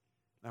answer.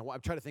 Now,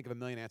 I'm trying to think of a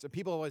million answers.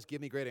 People always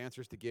give me great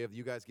answers to give.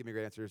 You guys give me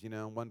great answers.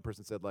 One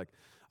person said,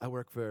 I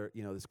work for,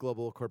 this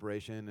global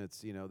corporation.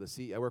 It's,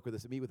 I work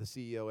with meet with the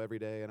CEO every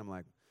day. And I'm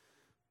like,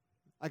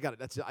 I got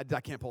it. I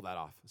can't pull that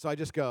off. So I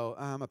just go,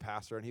 I'm a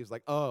pastor. And he was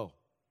like, oh.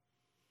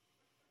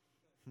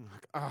 I'm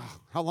like, oh,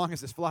 how long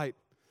is this flight?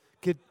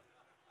 Do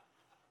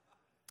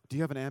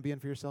you have an Ambien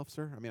for yourself,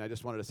 sir? I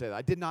just wanted to say that.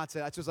 I did not say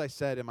that. That's just what I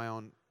said in my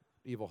own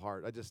evil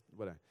heart. I just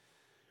want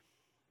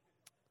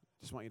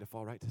you to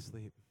fall right to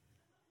sleep.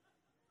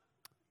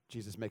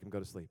 Jesus, make him go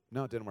to sleep.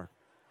 No, it didn't work.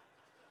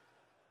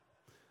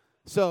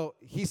 So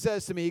he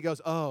says to me, he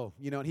goes, oh,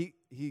 and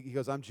he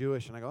goes, I'm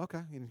Jewish. And I go,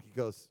 okay. And he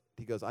goes,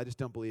 I just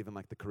don't believe in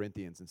the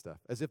Corinthians and stuff.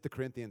 As if the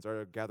Corinthians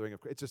are a gathering of,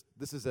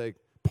 this is a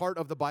part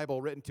of the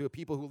Bible written to a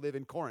people who live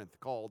in Corinth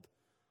called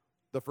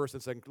the first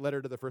and second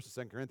letter to the first and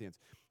second Corinthians.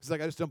 He's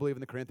like, I just don't believe in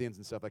the Corinthians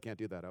and stuff. I can't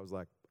do that. I was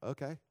like,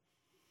 okay.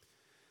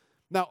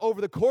 Now, over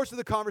the course of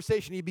the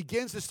conversation, he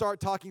begins to start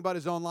talking about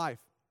his own life.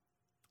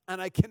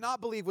 And I cannot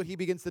believe what he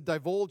begins to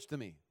divulge to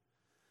me.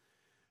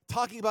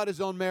 Talking about his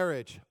own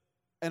marriage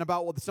and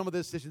about some of the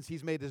decisions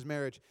he's made in his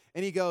marriage.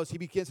 And he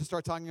begins to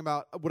start talking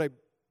about what I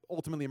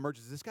ultimately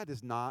emerges. This guy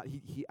does not,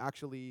 he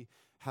actually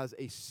has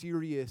a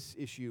serious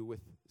issue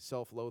with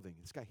self-loathing.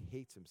 This guy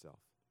hates himself.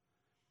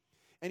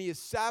 And he is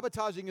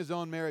sabotaging his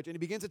own marriage. And he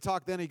begins to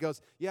talk then. He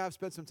goes, yeah, I've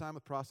spent some time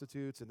with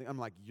prostitutes. And I'm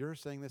like, you're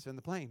saying this in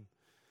the plane.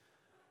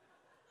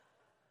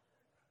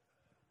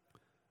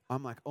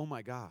 I'm like, oh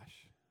my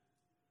gosh.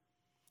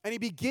 And he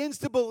begins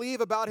to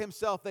believe about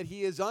himself that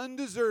he is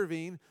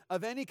undeserving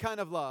of any kind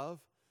of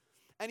love.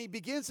 And he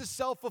begins to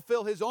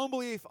self-fulfill his own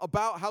belief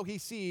about how he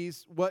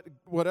sees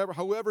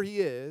however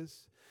he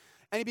is.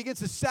 And he begins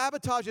to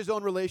sabotage his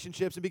own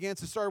relationships and begins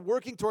to start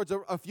working towards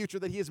a future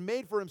that he has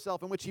made for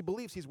himself in which he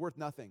believes he's worth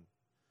nothing.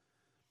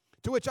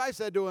 To which I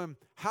said to him,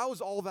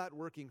 how's all that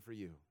working for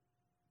you?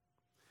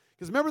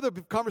 Because remember, the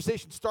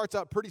conversation starts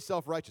out pretty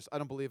self-righteous. I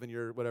don't believe in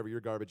your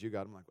garbage you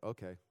got. I'm like,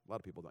 okay, a lot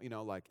of people don't.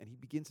 And he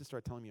begins to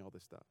start telling me all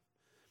this stuff.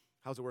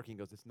 How's it working? He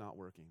goes, it's not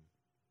working.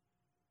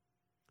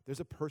 There's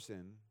a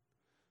person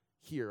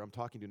here I'm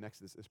talking to next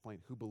to this plane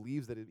who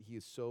believes that he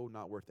is so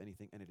not worth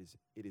anything, and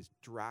it is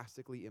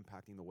drastically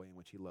impacting the way in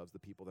which he loves the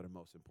people that are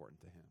most important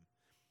to him.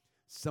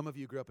 Some of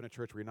you grew up in a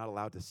church where you're not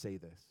allowed to say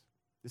this.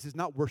 This is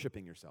not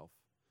worshiping yourself.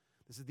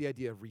 This is the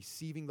idea of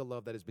receiving the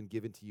love that has been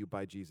given to you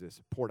by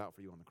Jesus, poured out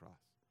for you on the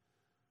cross.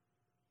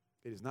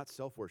 It is not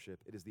self-worship.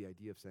 It is the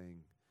idea of saying,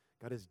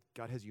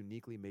 God has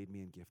uniquely made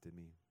me and gifted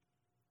me.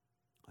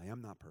 I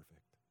am not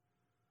perfect,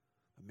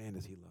 but man,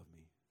 does he love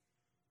me.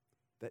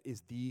 That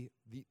is the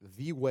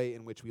way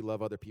in which we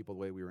love other people the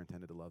way we were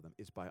intended to love them,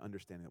 is by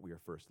understanding that we are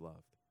first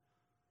loved.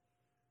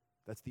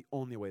 That's the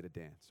only way to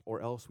dance,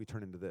 or else we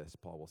turn into this,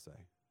 Paul will say.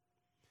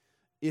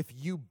 If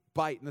you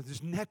bite, and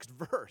this next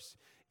verse,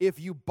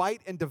 if you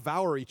bite and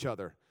devour each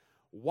other,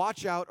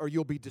 watch out or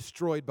you'll be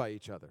destroyed by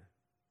each other.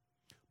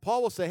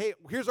 Paul will say, hey,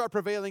 here's our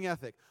prevailing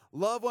ethic.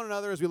 Love one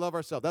another as we love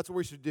ourselves. That's what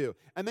we should do.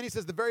 And then he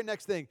says the very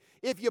next thing,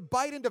 if you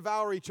bite and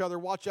devour each other,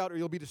 watch out or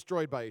you'll be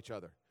destroyed by each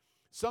other.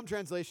 Some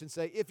translations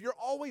say, if you're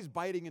always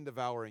biting and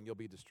devouring, you'll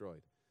be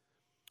destroyed.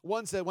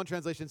 One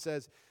translation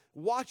says,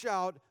 watch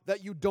out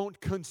that you don't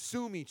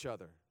consume each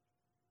other.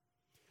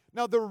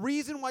 Now, the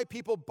reason why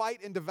people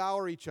bite and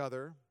devour each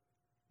other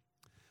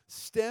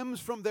stems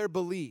from their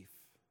belief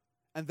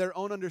and their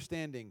own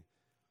understanding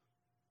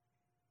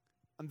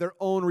and their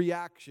own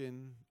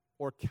reaction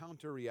or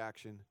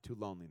counter-reaction to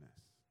loneliness.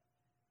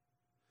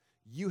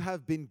 You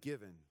have been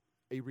given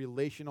a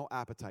relational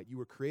appetite. You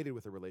were created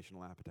with a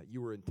relational appetite.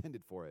 You were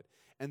intended for it.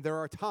 And there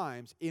are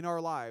times in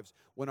our lives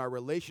when our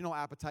relational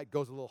appetite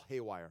goes a little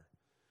haywire.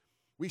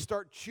 We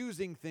start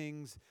choosing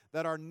things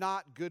that are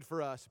not good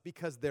for us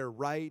because they're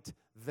right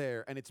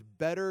there. And it's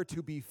better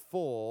to be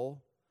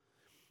full,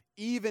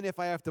 even if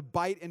I have to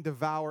bite and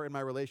devour in my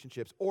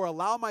relationships, or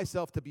allow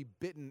myself to be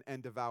bitten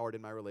and devoured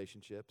in my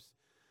relationships,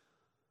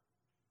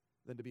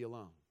 than to be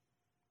alone.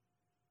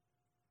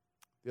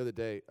 The other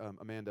day,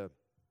 Amanda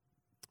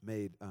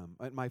made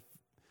my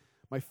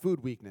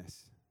food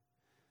weakness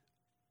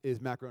is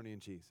macaroni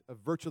and cheese of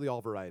virtually all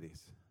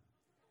varieties.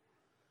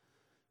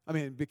 I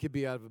mean, it could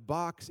be out of a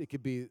box. It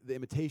could be the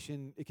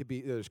imitation. It could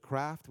be, there's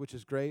Kraft, which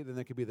is great. Then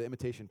there could be the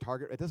imitation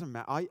Target. It doesn't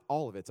matter.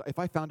 All of it. So if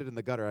I found it in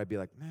the gutter, I'd be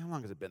like, man, how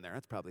long has it been there?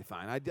 That's probably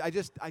fine.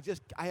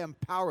 I am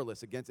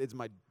powerless against,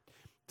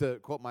 to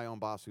quote my own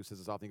boss who says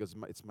this often, he goes,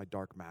 it's my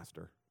dark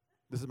master.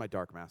 This is my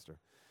dark master.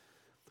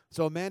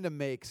 So Amanda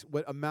makes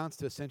what amounts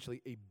to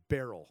essentially a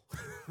barrel,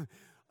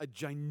 a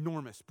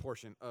ginormous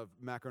portion of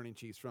macaroni and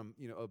cheese from,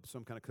 of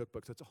some kind of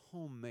cookbook. So it's a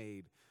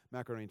homemade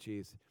macaroni and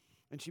cheese.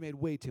 And she made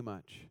way too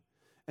much.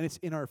 And it's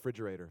in our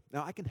refrigerator.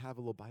 Now, I can have a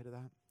little bite of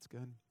that. It's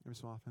good every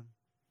so often.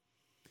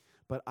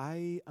 But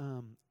I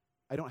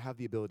don't have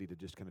the ability to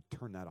just kind of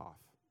turn that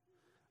off.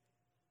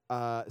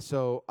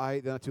 So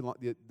not too long,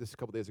 this a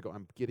couple days ago,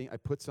 I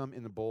put some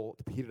in the bowl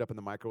to heat it up in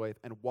the microwave.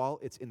 And while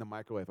it's in the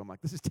microwave, I'm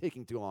like, this is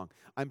taking too long.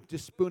 I'm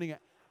just spooning it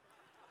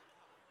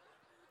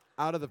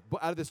out of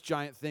this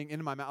giant thing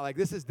into my mouth. Like,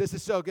 this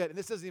is so good. And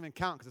this doesn't even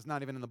count because it's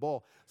not even in the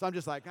bowl. So I'm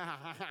just like,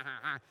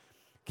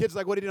 Kids are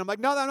like, what are you doing? I'm like,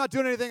 no, I'm not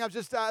doing anything. I was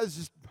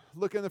just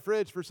looking in the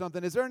fridge for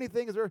something. Is there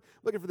anything?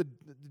 Looking for the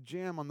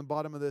jam on the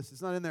bottom of this?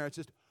 It's not in there. It's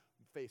just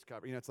face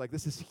cover. It's like,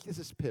 this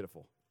is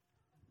pitiful.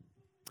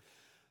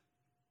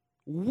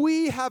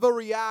 We have a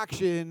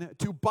reaction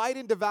to bite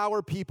and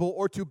devour people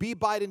or to be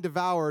bite and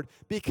devoured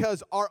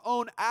because our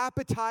own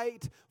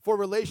appetite for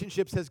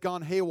relationships has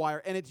gone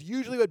haywire. And it's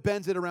usually what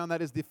bends it around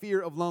that is the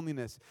fear of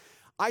loneliness.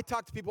 I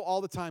talk to people all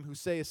the time who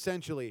say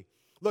essentially,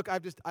 look, I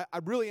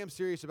really am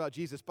serious about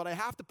Jesus, but I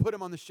have to put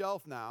him on the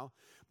shelf now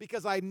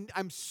because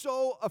I'm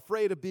so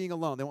afraid of being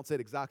alone. They won't say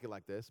it exactly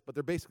like this, but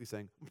they're basically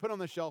saying, put him on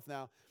the shelf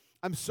now.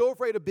 I'm so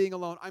afraid of being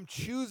alone. I'm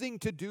choosing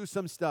to do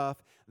some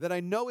stuff that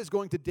I know is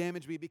going to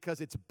damage me because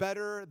it's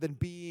better than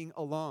being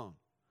alone.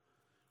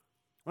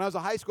 When I was a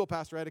high school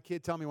pastor, I had a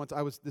kid tell me once,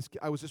 I was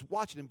just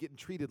watching him getting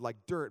treated like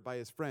dirt by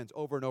his friends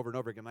over and over and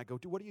over again. And I go,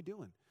 dude, what are you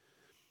doing?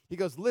 He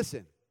goes,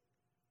 listen,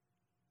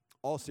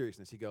 all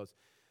seriousness, he goes,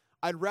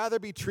 I'd rather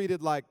be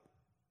treated like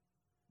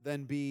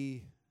than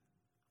be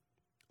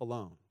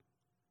alone.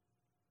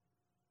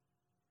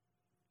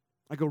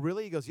 I go,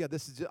 really? He goes, yeah,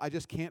 I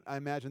just can't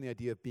imagine the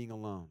idea of being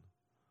alone.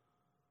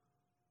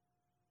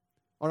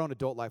 Our own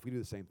adult life, we do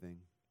the same thing.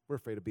 We're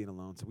afraid of being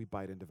alone, so we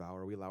bite and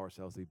devour. We allow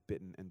ourselves to be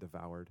bitten and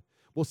devoured.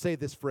 We'll say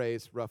this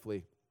phrase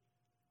roughly.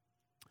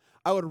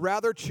 I would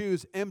rather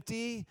choose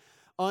empty,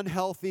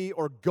 unhealthy,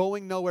 or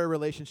going nowhere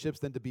relationships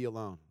than to be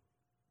alone.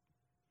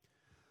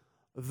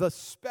 The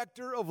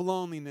specter of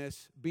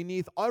loneliness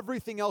beneath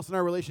everything else in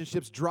our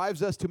relationships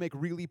drives us to make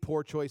really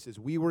poor choices.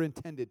 We were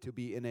intended to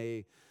be in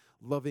a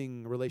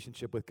loving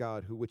relationship with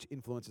God, which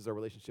influences our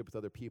relationship with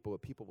other people.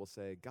 But people will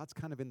say, God's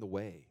kind of in the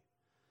way.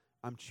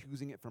 I'm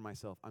choosing it for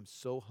myself. I'm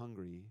so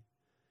hungry,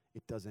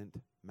 it doesn't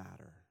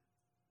matter.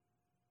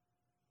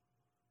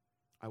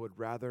 I would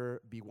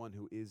rather be one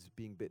who is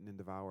being bitten and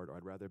devoured, or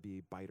I'd rather be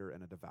a biter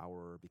and a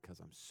devourer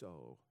because I'm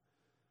so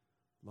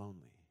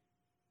lonely.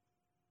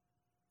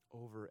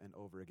 Over and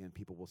over again,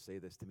 people will say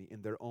this to me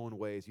in their own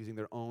ways, using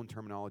their own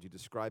terminology,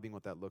 describing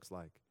what that looks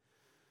like.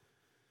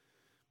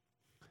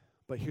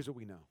 But here's what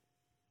we know.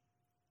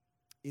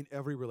 In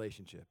every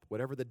relationship,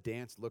 whatever the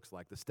dance looks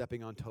like, the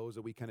stepping on toes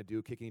that we kind of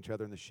do, kicking each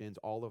other in the shins,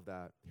 all of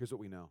that, here's what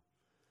we know.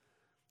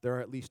 There are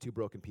at least two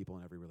broken people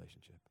in every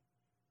relationship.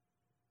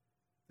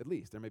 At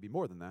least. There may be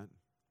more than that.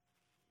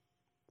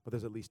 But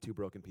there's at least two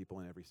broken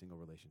people in every single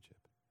relationship.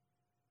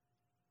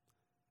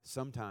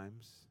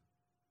 Sometimes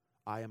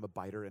I am a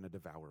biter and a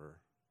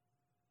devourer.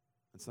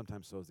 And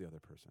sometimes so is the other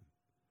person.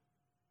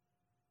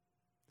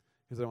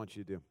 Here's what I want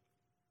you to do.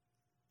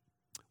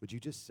 Would you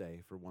just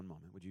say for one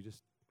moment, would you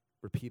just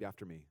repeat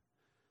after me?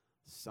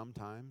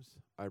 Sometimes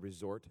I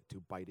resort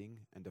to biting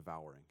and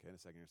devouring. Okay, in a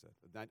second,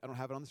 I don't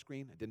have it on the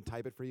screen. I didn't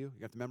type it for you.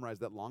 You have to memorize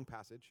that long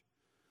passage.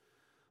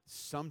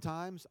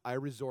 Sometimes I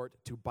resort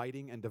to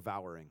biting and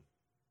devouring.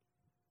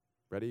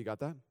 Ready? You got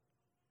that? Can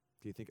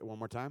you think it one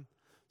more time?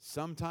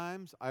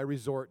 Sometimes I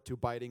resort to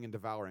biting and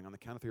devouring. On the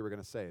count of three, we're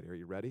going to say it. Are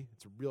you ready?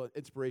 It's a real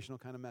inspirational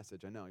kind of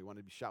message. I know. You want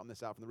to be shouting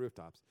this out from the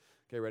rooftops.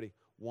 Okay, ready?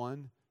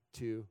 1,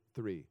 2,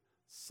 3.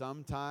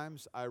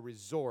 Sometimes I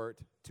resort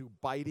to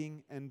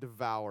biting and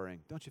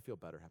devouring. Don't you feel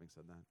better having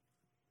said that?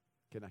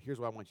 Okay, now here's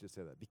why I want you to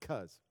say that.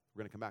 Because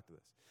we're going to come back to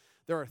this.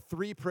 There are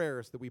 3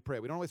 prayers that we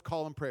pray. We don't always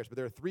call them prayers, but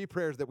there are 3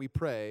 prayers that we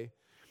pray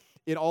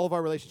in all of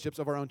our relationships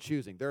of our own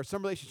choosing. There are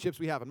some relationships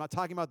we have. I'm not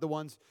talking about the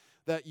ones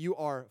that you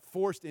are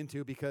forced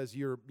into because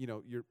you're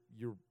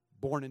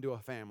born into a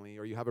family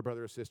or you have a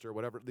brother or sister or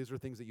whatever. These are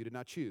things that you did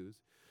not choose.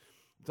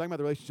 I'm talking about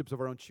the relationships of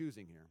our own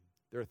choosing here.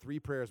 There are 3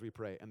 prayers we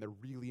pray, and they're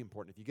really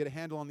important. If you get a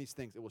handle on these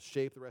things, it will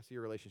shape the rest of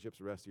your relationships,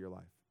 the rest of your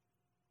life.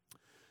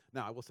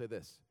 Now, I will say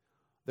this.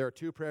 There are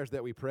 2 prayers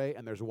that we pray,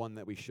 and there's one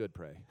that we should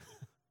pray.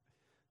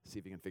 See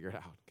if you can figure it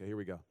out. Okay, here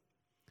we go.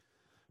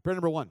 Prayer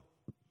number 1.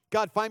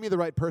 God, find me the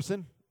right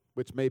person,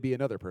 which may be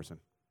another person.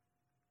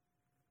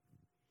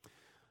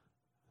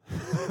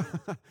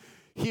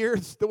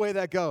 Here's the way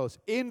that goes.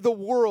 In the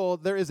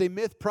world, there is a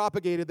myth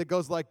propagated that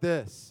goes like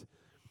this.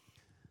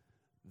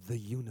 The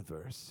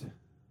universe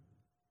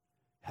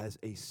has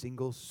a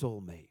single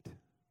soulmate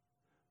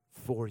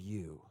for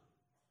you.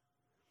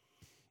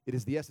 It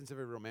is the essence of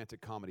a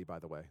romantic comedy, by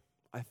the way.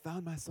 I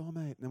found my soulmate,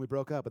 and then we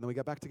broke up, and then we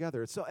got back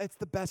together. It's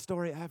the best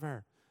story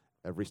ever.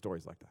 Every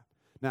story's like that.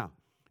 Now,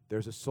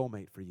 there's a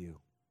soulmate for you.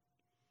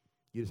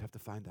 You just have to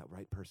find that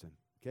right person.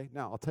 Okay?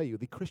 Now, I'll tell you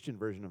the Christian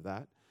version of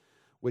that,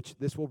 which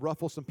this will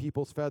ruffle some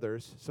people's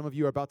feathers. Some of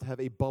you are about to have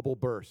a bubble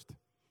burst.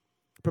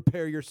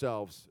 Prepare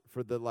yourselves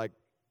for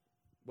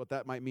what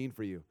that might mean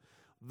for you.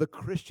 The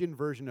Christian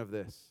version of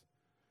this,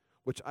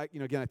 which I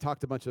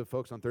talked to a bunch of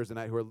folks on Thursday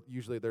night who are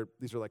usually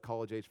these are like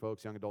college-age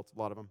folks, young adults, a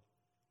lot of them.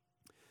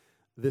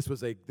 This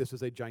was a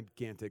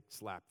gigantic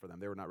slap for them.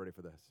 They were not ready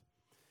for this.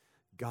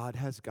 God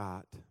has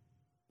got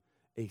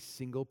a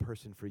single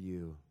person for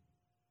you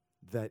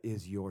that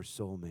is your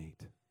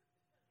soulmate.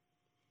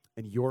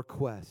 And your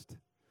quest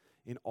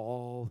in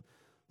all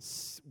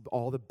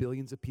the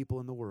billions of people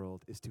in the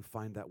world is to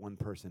find that one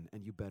person,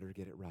 and you better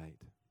get it right,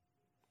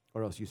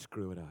 or else you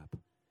screw it up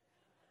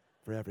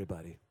for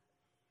everybody.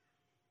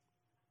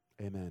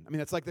 Amen. I mean,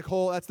 that's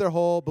their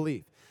whole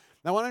belief.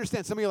 Now, I want to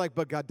understand, some of you are like,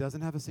 but God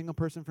doesn't have a single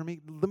person for me.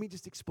 Let me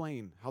just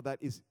explain how that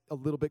is a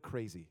little bit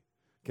crazy,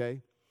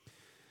 okay?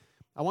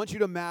 I want you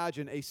to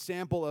imagine a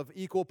sample of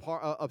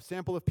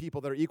sample of people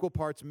that are equal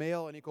parts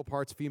male and equal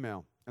parts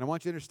female. And I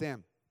want you to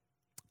understand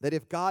that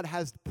if God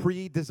has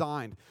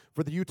pre-designed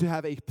for you to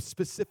have a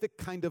specific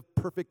kind of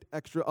perfect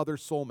extra other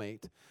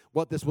soulmate,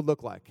 what this would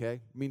look like, okay?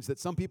 It means that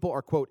some people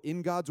are, quote,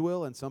 in God's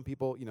will, and some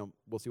people,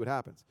 we'll see what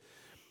happens.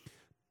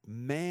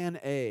 Man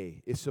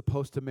A is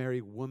supposed to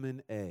marry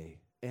woman A,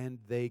 and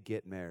they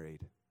get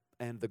married.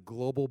 And the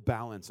global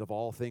balance of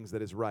all things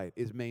that is right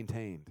is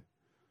maintained.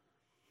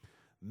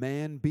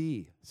 Man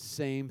B,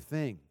 same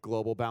thing.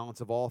 Global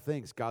balance of all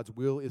things. God's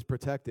will is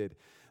protected.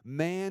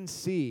 Man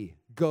C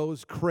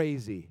goes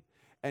crazy,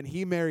 and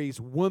he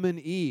marries woman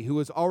E, who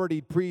has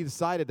already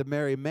pre-decided to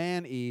marry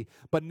man E,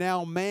 but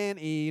now man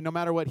E, no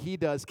matter what he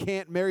does,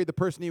 can't marry the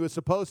person he was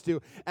supposed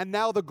to, and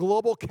now the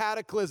global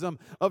cataclysm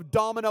of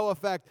domino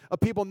effect of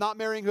people not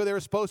marrying who they were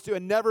supposed to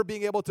and never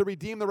being able to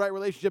redeem the right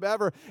relationship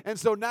ever, and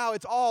so now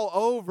it's all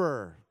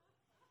over.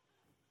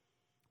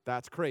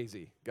 That's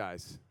crazy,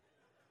 guys.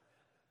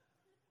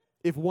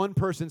 If one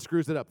person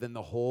screws it up, then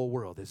the whole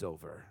world is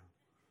over.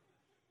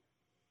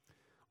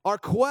 Our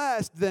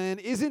quest, then,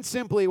 isn't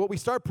simply what we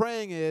start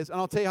praying is, and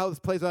I'll tell you how this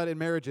plays out in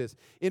marriages.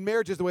 In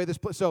marriages, the way this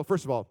plays, so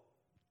first of all,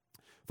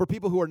 for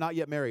people who are not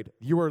yet married,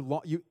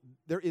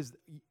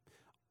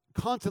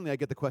 constantly I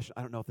get the question,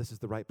 I don't know if this is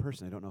the right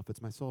person. I don't know if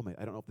it's my soulmate.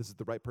 I don't know if this is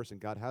the right person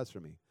God has for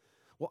me.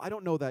 Well, I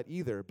don't know that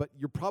either, but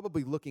you're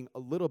probably looking a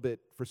little bit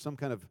for some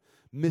kind of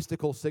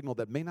mystical signal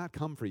that may not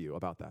come for you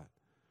about that.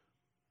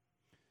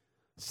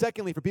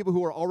 Secondly, for people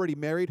who are already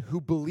married, who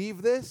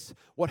believe this,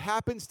 what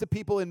happens to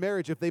people in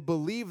marriage if they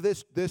believe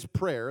this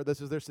prayer,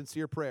 this is their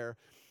sincere prayer,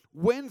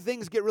 when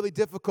things get really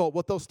difficult,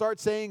 what they'll start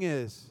saying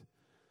is,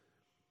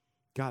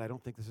 God, I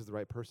don't think this is the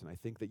right person. I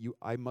think that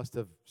I must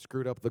have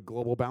screwed up the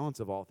global balance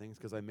of all things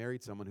because I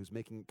married someone who's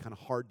making it kind of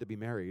hard to be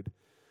married,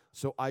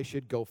 so I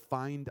should go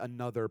find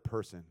another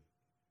person.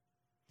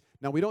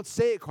 Now, we don't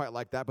say it quite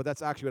like that, but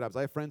that's actually what happens.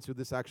 I have friends who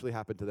this actually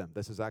happened to them.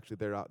 This is actually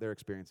their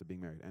experience of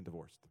being married and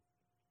divorced.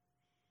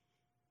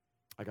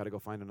 I got to go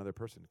find another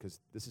person because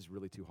this is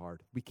really too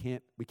hard. We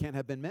can't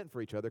have been meant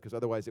for each other because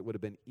otherwise it would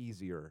have been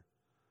easier.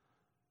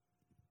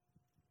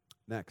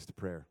 Next,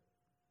 prayer.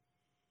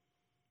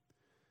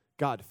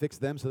 God, fix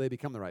them so they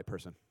become the right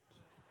person.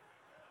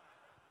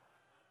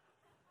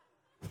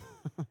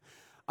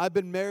 I've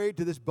been married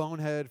to this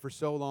bonehead for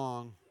so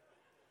long.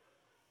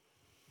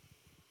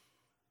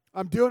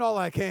 I'm doing all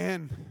I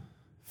can.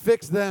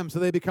 Fix them so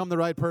they become the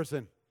right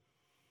person.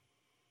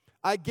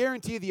 I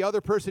guarantee the other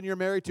person you're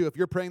married to, if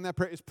you're praying that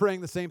prayer, is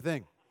praying the same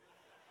thing.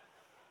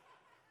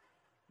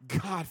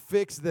 God,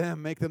 fix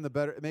them, make them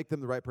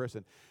the right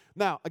person.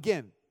 Now,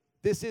 again,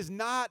 This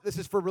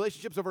is for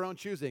relationships of our own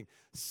choosing.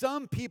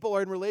 Some people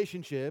are in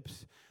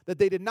relationships that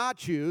they did not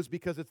choose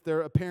because it's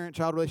their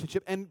parent-child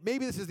relationship, and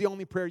maybe this is the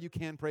only prayer you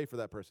can pray for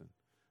that person.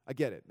 I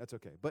get it. That's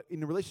okay. But in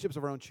the relationships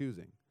of our own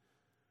choosing,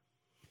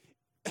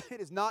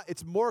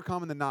 it's more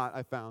common than not,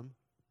 I found,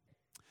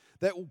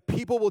 that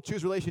people will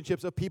choose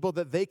relationships of people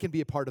that they can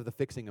be a part of the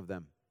fixing of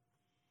them.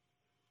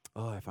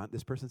 Oh, I found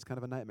this person's kind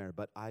of a nightmare,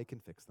 but I can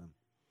fix them.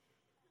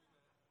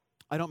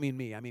 I don't mean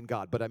me, I mean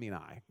God, but I mean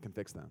I can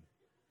fix them.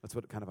 That's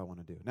what kind of I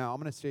want to do. Now, I'm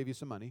going to save you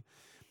some money.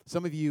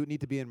 Some of you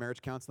need to be in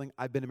marriage counseling.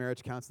 I've been in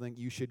marriage counseling.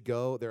 You should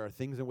go. There are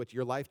things in which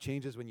your life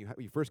changes when you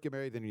first get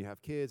married, then you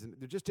have kids, and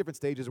there's just different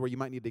stages where you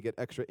might need to get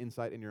extra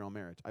insight in your own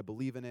marriage. I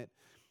believe in it.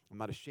 I'm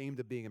not ashamed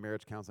of being in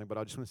marriage counseling, but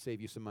I just want to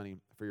save you some money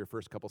for your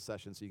first couple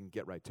sessions so you can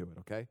get right to it,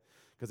 okay?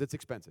 Because it's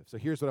expensive. So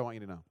here's what I want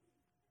you to know.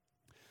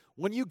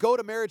 When you go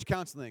to marriage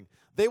counseling,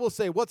 they will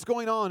say, what's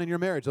going on in your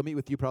marriage? They'll meet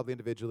with you probably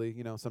individually.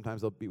 You know,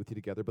 sometimes they'll meet with you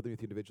together, but they'll meet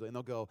with you individually. And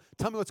they'll go,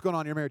 tell me what's going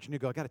on in your marriage. And you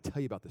go, I got to tell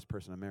you about this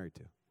person I'm married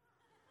to.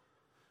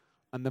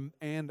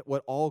 And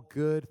what all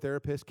good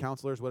therapists,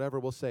 counselors, whatever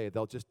will say,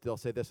 they'll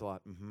say this a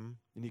lot. Mm-hmm.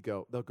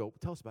 And they'll go,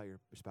 tell us about your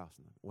spouse.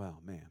 And well,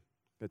 man,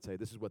 they'd say,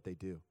 this is what they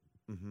do.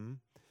 Mm-hmm.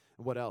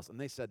 And what else? And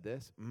they said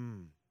this.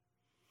 And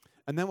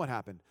then what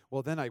happened?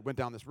 Well, then I went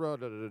down this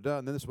road, and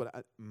then this is what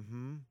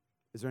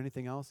Is there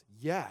anything else?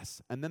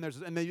 Yes. And then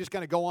they just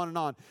kind of go on.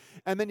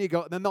 And then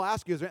then they'll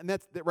ask you, and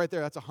that's right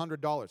there, that's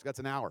 $100. That's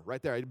an hour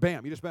right there.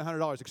 Bam, you just spent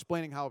 $100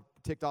 explaining how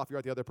ticked off you are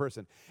at the other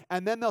person.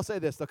 And then they'll say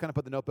this, they'll kind of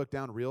put the notebook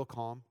down real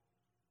calm.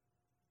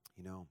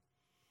 You know,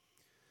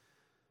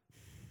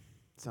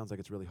 it sounds like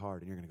it's really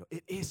hard. And you're going to go,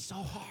 it is so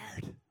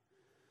hard.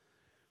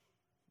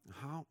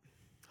 How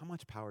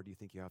much power do you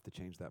think you have to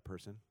change that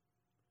person?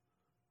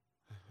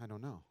 I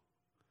don't know.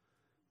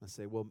 Let's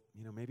say, well,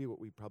 maybe what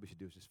we probably should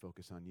do is just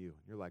focus on you.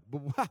 And you're like,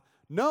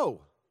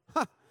 no,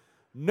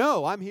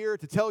 no, I'm here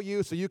to tell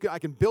you so I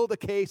can build a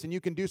case and you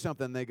can do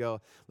something. And they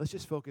go, let's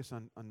just focus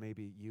on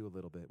maybe you a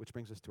little bit, which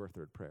brings us to our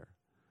third prayer.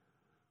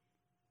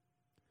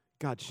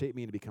 God, shape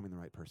me into becoming the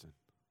right person.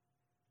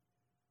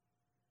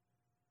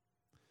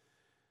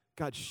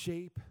 God,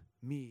 shape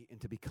me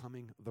into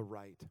becoming the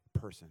right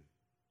person.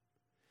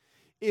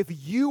 If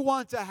you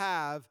want to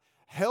have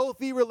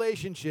healthy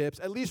relationships,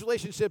 at least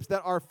relationships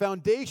that are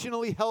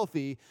foundationally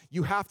healthy,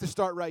 you have to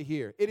start right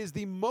here. It is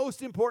the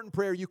most important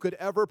prayer you could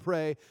ever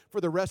pray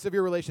for the rest of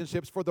your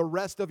relationships, for the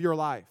rest of your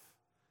life.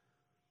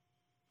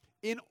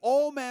 In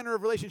all manner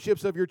of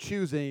relationships of your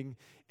choosing,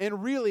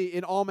 and really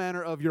in all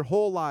manner of your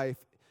whole life,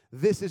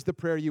 this is the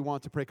prayer you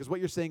want to pray. Because what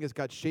you're saying is,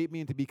 God, shape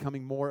me into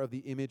becoming more of the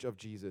image of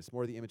Jesus,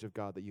 more of the image of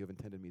God that you have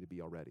intended me to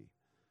be already.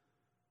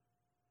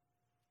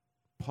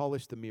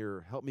 Polish the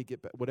mirror. Help me get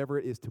whatever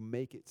it is to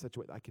make it such a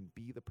way that I can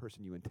be the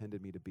person you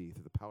intended me to be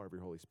through the power of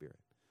your Holy Spirit.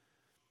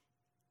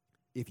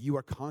 If you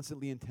are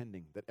constantly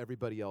intending that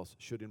everybody else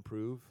should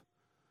improve,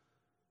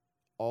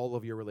 all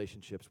of your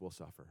relationships will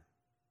suffer.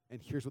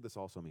 And here's what this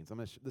also means.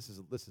 This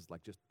is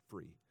like just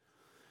free.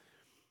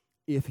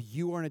 If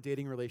you are in a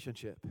dating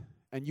relationship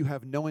and you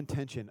have no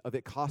intention of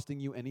it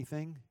costing you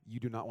anything, you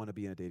do not want to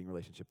be in a dating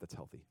relationship that's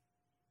healthy.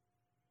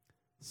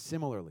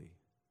 Similarly,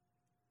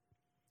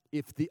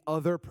 if the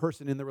other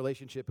person in the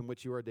relationship in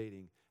which you are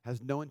dating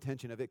has no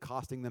intention of it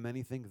costing them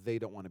anything, they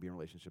don't want to be in a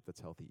relationship that's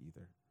healthy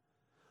either.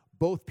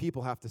 Both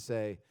people have to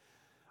say,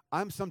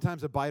 I'm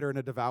sometimes a biter and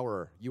a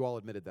devourer. You all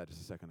admitted that just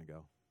a second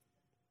ago.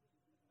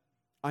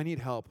 I need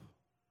help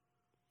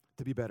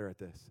to be better at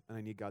this, and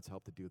I need God's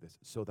help to do this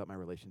so that my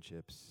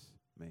relationships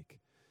make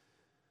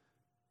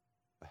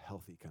a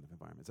healthy kind of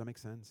environment. Does that make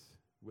sense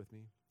with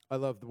me? I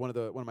love one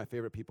of my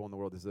favorite people in the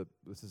world.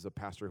 This is a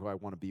pastor who I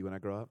want to be when I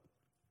grow up.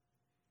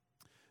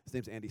 His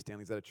name's Andy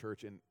Stanley. He's at a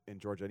church in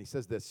Georgia, and he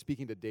says this,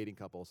 speaking to dating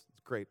couples. It's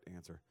a great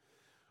answer.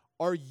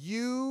 Are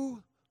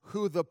you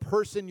who the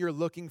person you're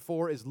looking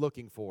for is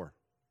looking for?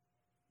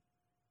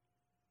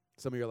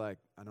 Some of you are like,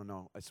 I don't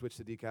know. I switched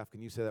to decaf.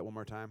 Can you say that one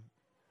more time?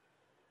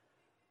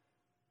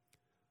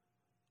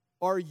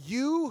 Are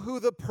you who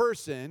the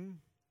person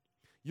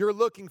you're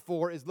looking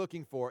for is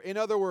looking for? In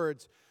other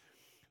words,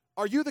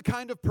 are you the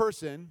kind of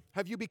person,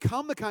 have you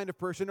become the kind of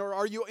person, or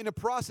are you in a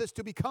process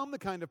to become the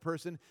kind of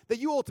person that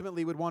you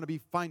ultimately would want to be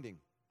finding?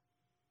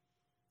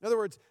 In other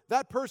words,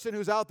 that person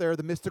who's out there,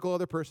 the mystical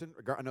other person,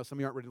 I know some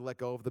of you aren't ready to let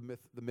go of the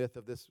myth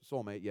of this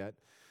soulmate yet,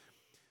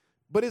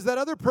 but is that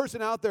other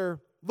person out there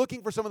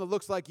looking for someone that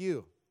looks like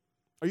you?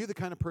 Are you the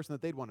kind of person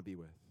that they'd want to be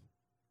with?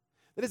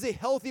 That is a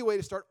healthy way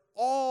to start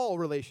all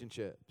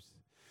relationships.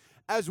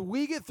 As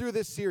we get through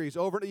this series,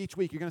 over each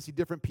week, you're going to see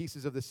different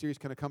pieces of this series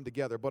kind of come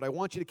together. But I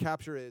want you to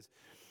capture is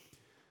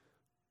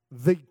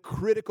the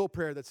critical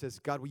prayer that says,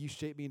 God, will you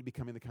shape me into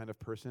becoming the kind of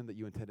person that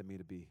you intended me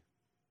to be?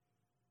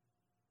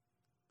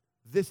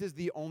 This is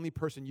the only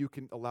person you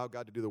can allow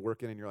God to do the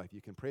work in your life.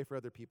 You can pray for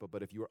other people,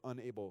 but if you are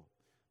unable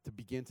to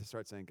begin to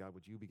start saying, God,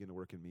 would you begin to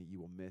work in me, you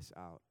will miss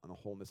out on the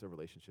wholeness of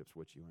relationships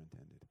which you were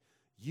intended.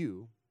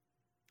 You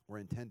were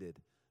intended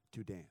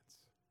to dance.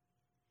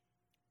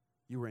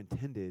 You were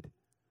intended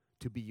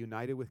to be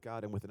united with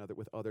God and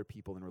with other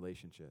people in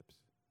relationships.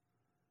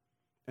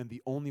 And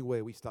the only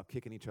way we stop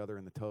kicking each other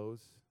in the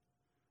toes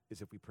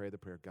is if we pray the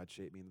prayer, God,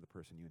 shape me into the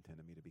person you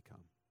intended me to become.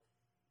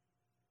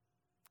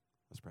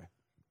 Let's pray.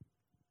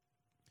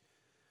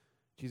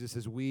 Jesus,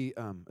 as we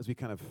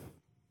kind of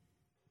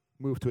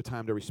move to a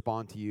time to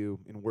respond to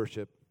you in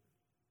worship,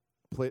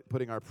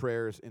 putting our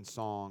prayers in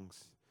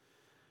songs,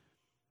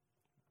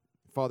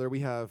 Father,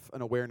 we have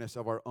an awareness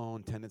of our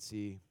own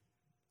tendency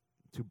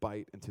to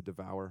bite and to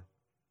devour.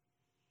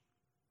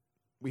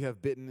 We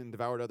have bitten and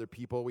devoured other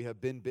people. We have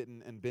been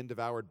bitten and been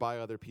devoured by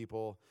other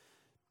people,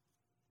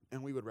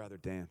 and we would rather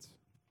dance.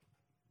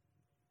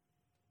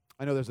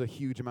 I know there's a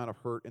huge amount of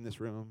hurt in this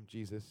room,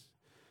 Jesus.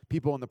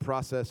 People in the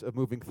process of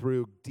moving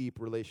through deep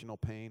relational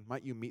pain.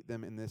 Might you meet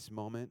them in this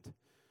moment?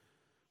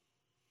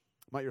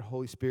 Might your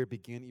Holy Spirit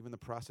begin even the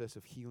process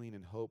of healing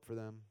and hope for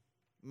them?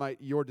 Might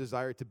your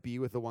desire to be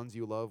with the ones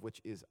you love, which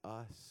is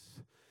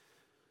us,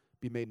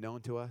 be made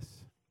known to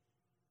us?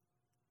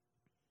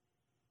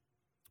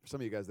 For some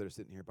of you guys that are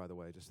sitting here, by the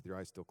way, just with your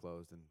eyes still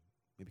closed and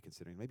maybe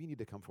considering, maybe you need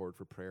to come forward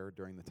for prayer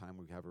during the time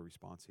we have a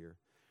response here.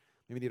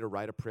 Maybe you need to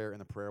write a prayer in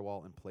the prayer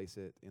wall and place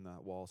it in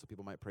that wall so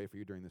people might pray for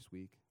you during this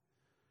week.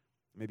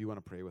 Maybe you want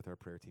to pray with our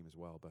prayer team as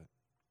well. But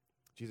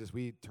Jesus,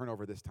 we turn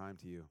over this time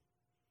to you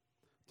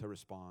to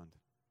respond.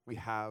 We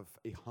have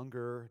a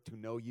hunger to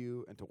know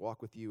you and to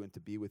walk with you and to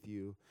be with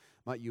you.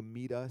 Might you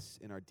meet us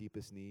in our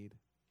deepest need.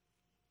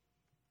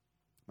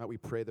 Might we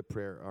pray the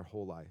prayer our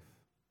whole life.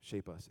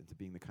 Shape us into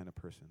being the kind of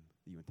person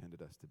that you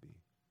intended us to be.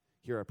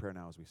 Hear our prayer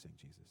now as we sing,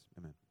 Jesus.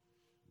 Amen.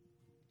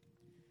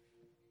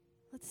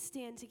 Let's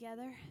stand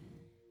together.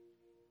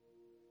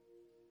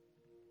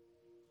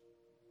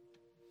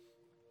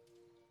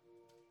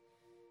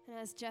 And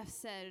as Jeff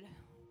said,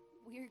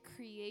 we're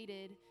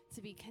created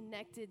to be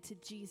connected to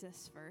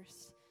Jesus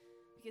first,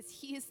 because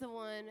he is the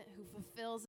one who fulfills